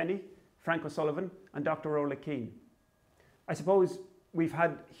David Kenny, Frank O Sullivan and Dr. Orla Keane. I suppose we've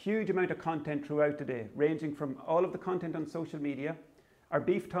had a huge amount of content throughout the day, ranging from all of the content on social media, our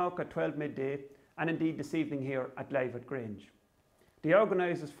beef talk at 12 midday, and indeed this evening here at Live at Grange. The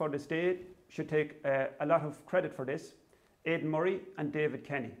organisers for this day should take a lot of credit for this, Aidan Murray and David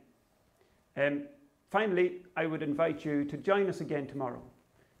Kenny. Finally, I would invite you to join us again tomorrow.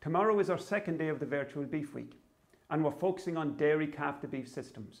 Tomorrow is our second day of the Virtual Beef Week, and we're focusing on dairy calf-to-beef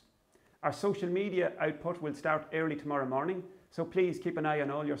systems. Our social media output will start early tomorrow morning, so please keep an eye on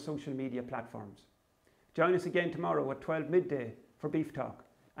all your social media platforms. Join us again tomorrow at 12 midday for Beef Talk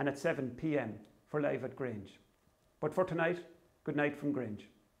and at 7 p.m. for Live at Grange. But for tonight, good night from Grange.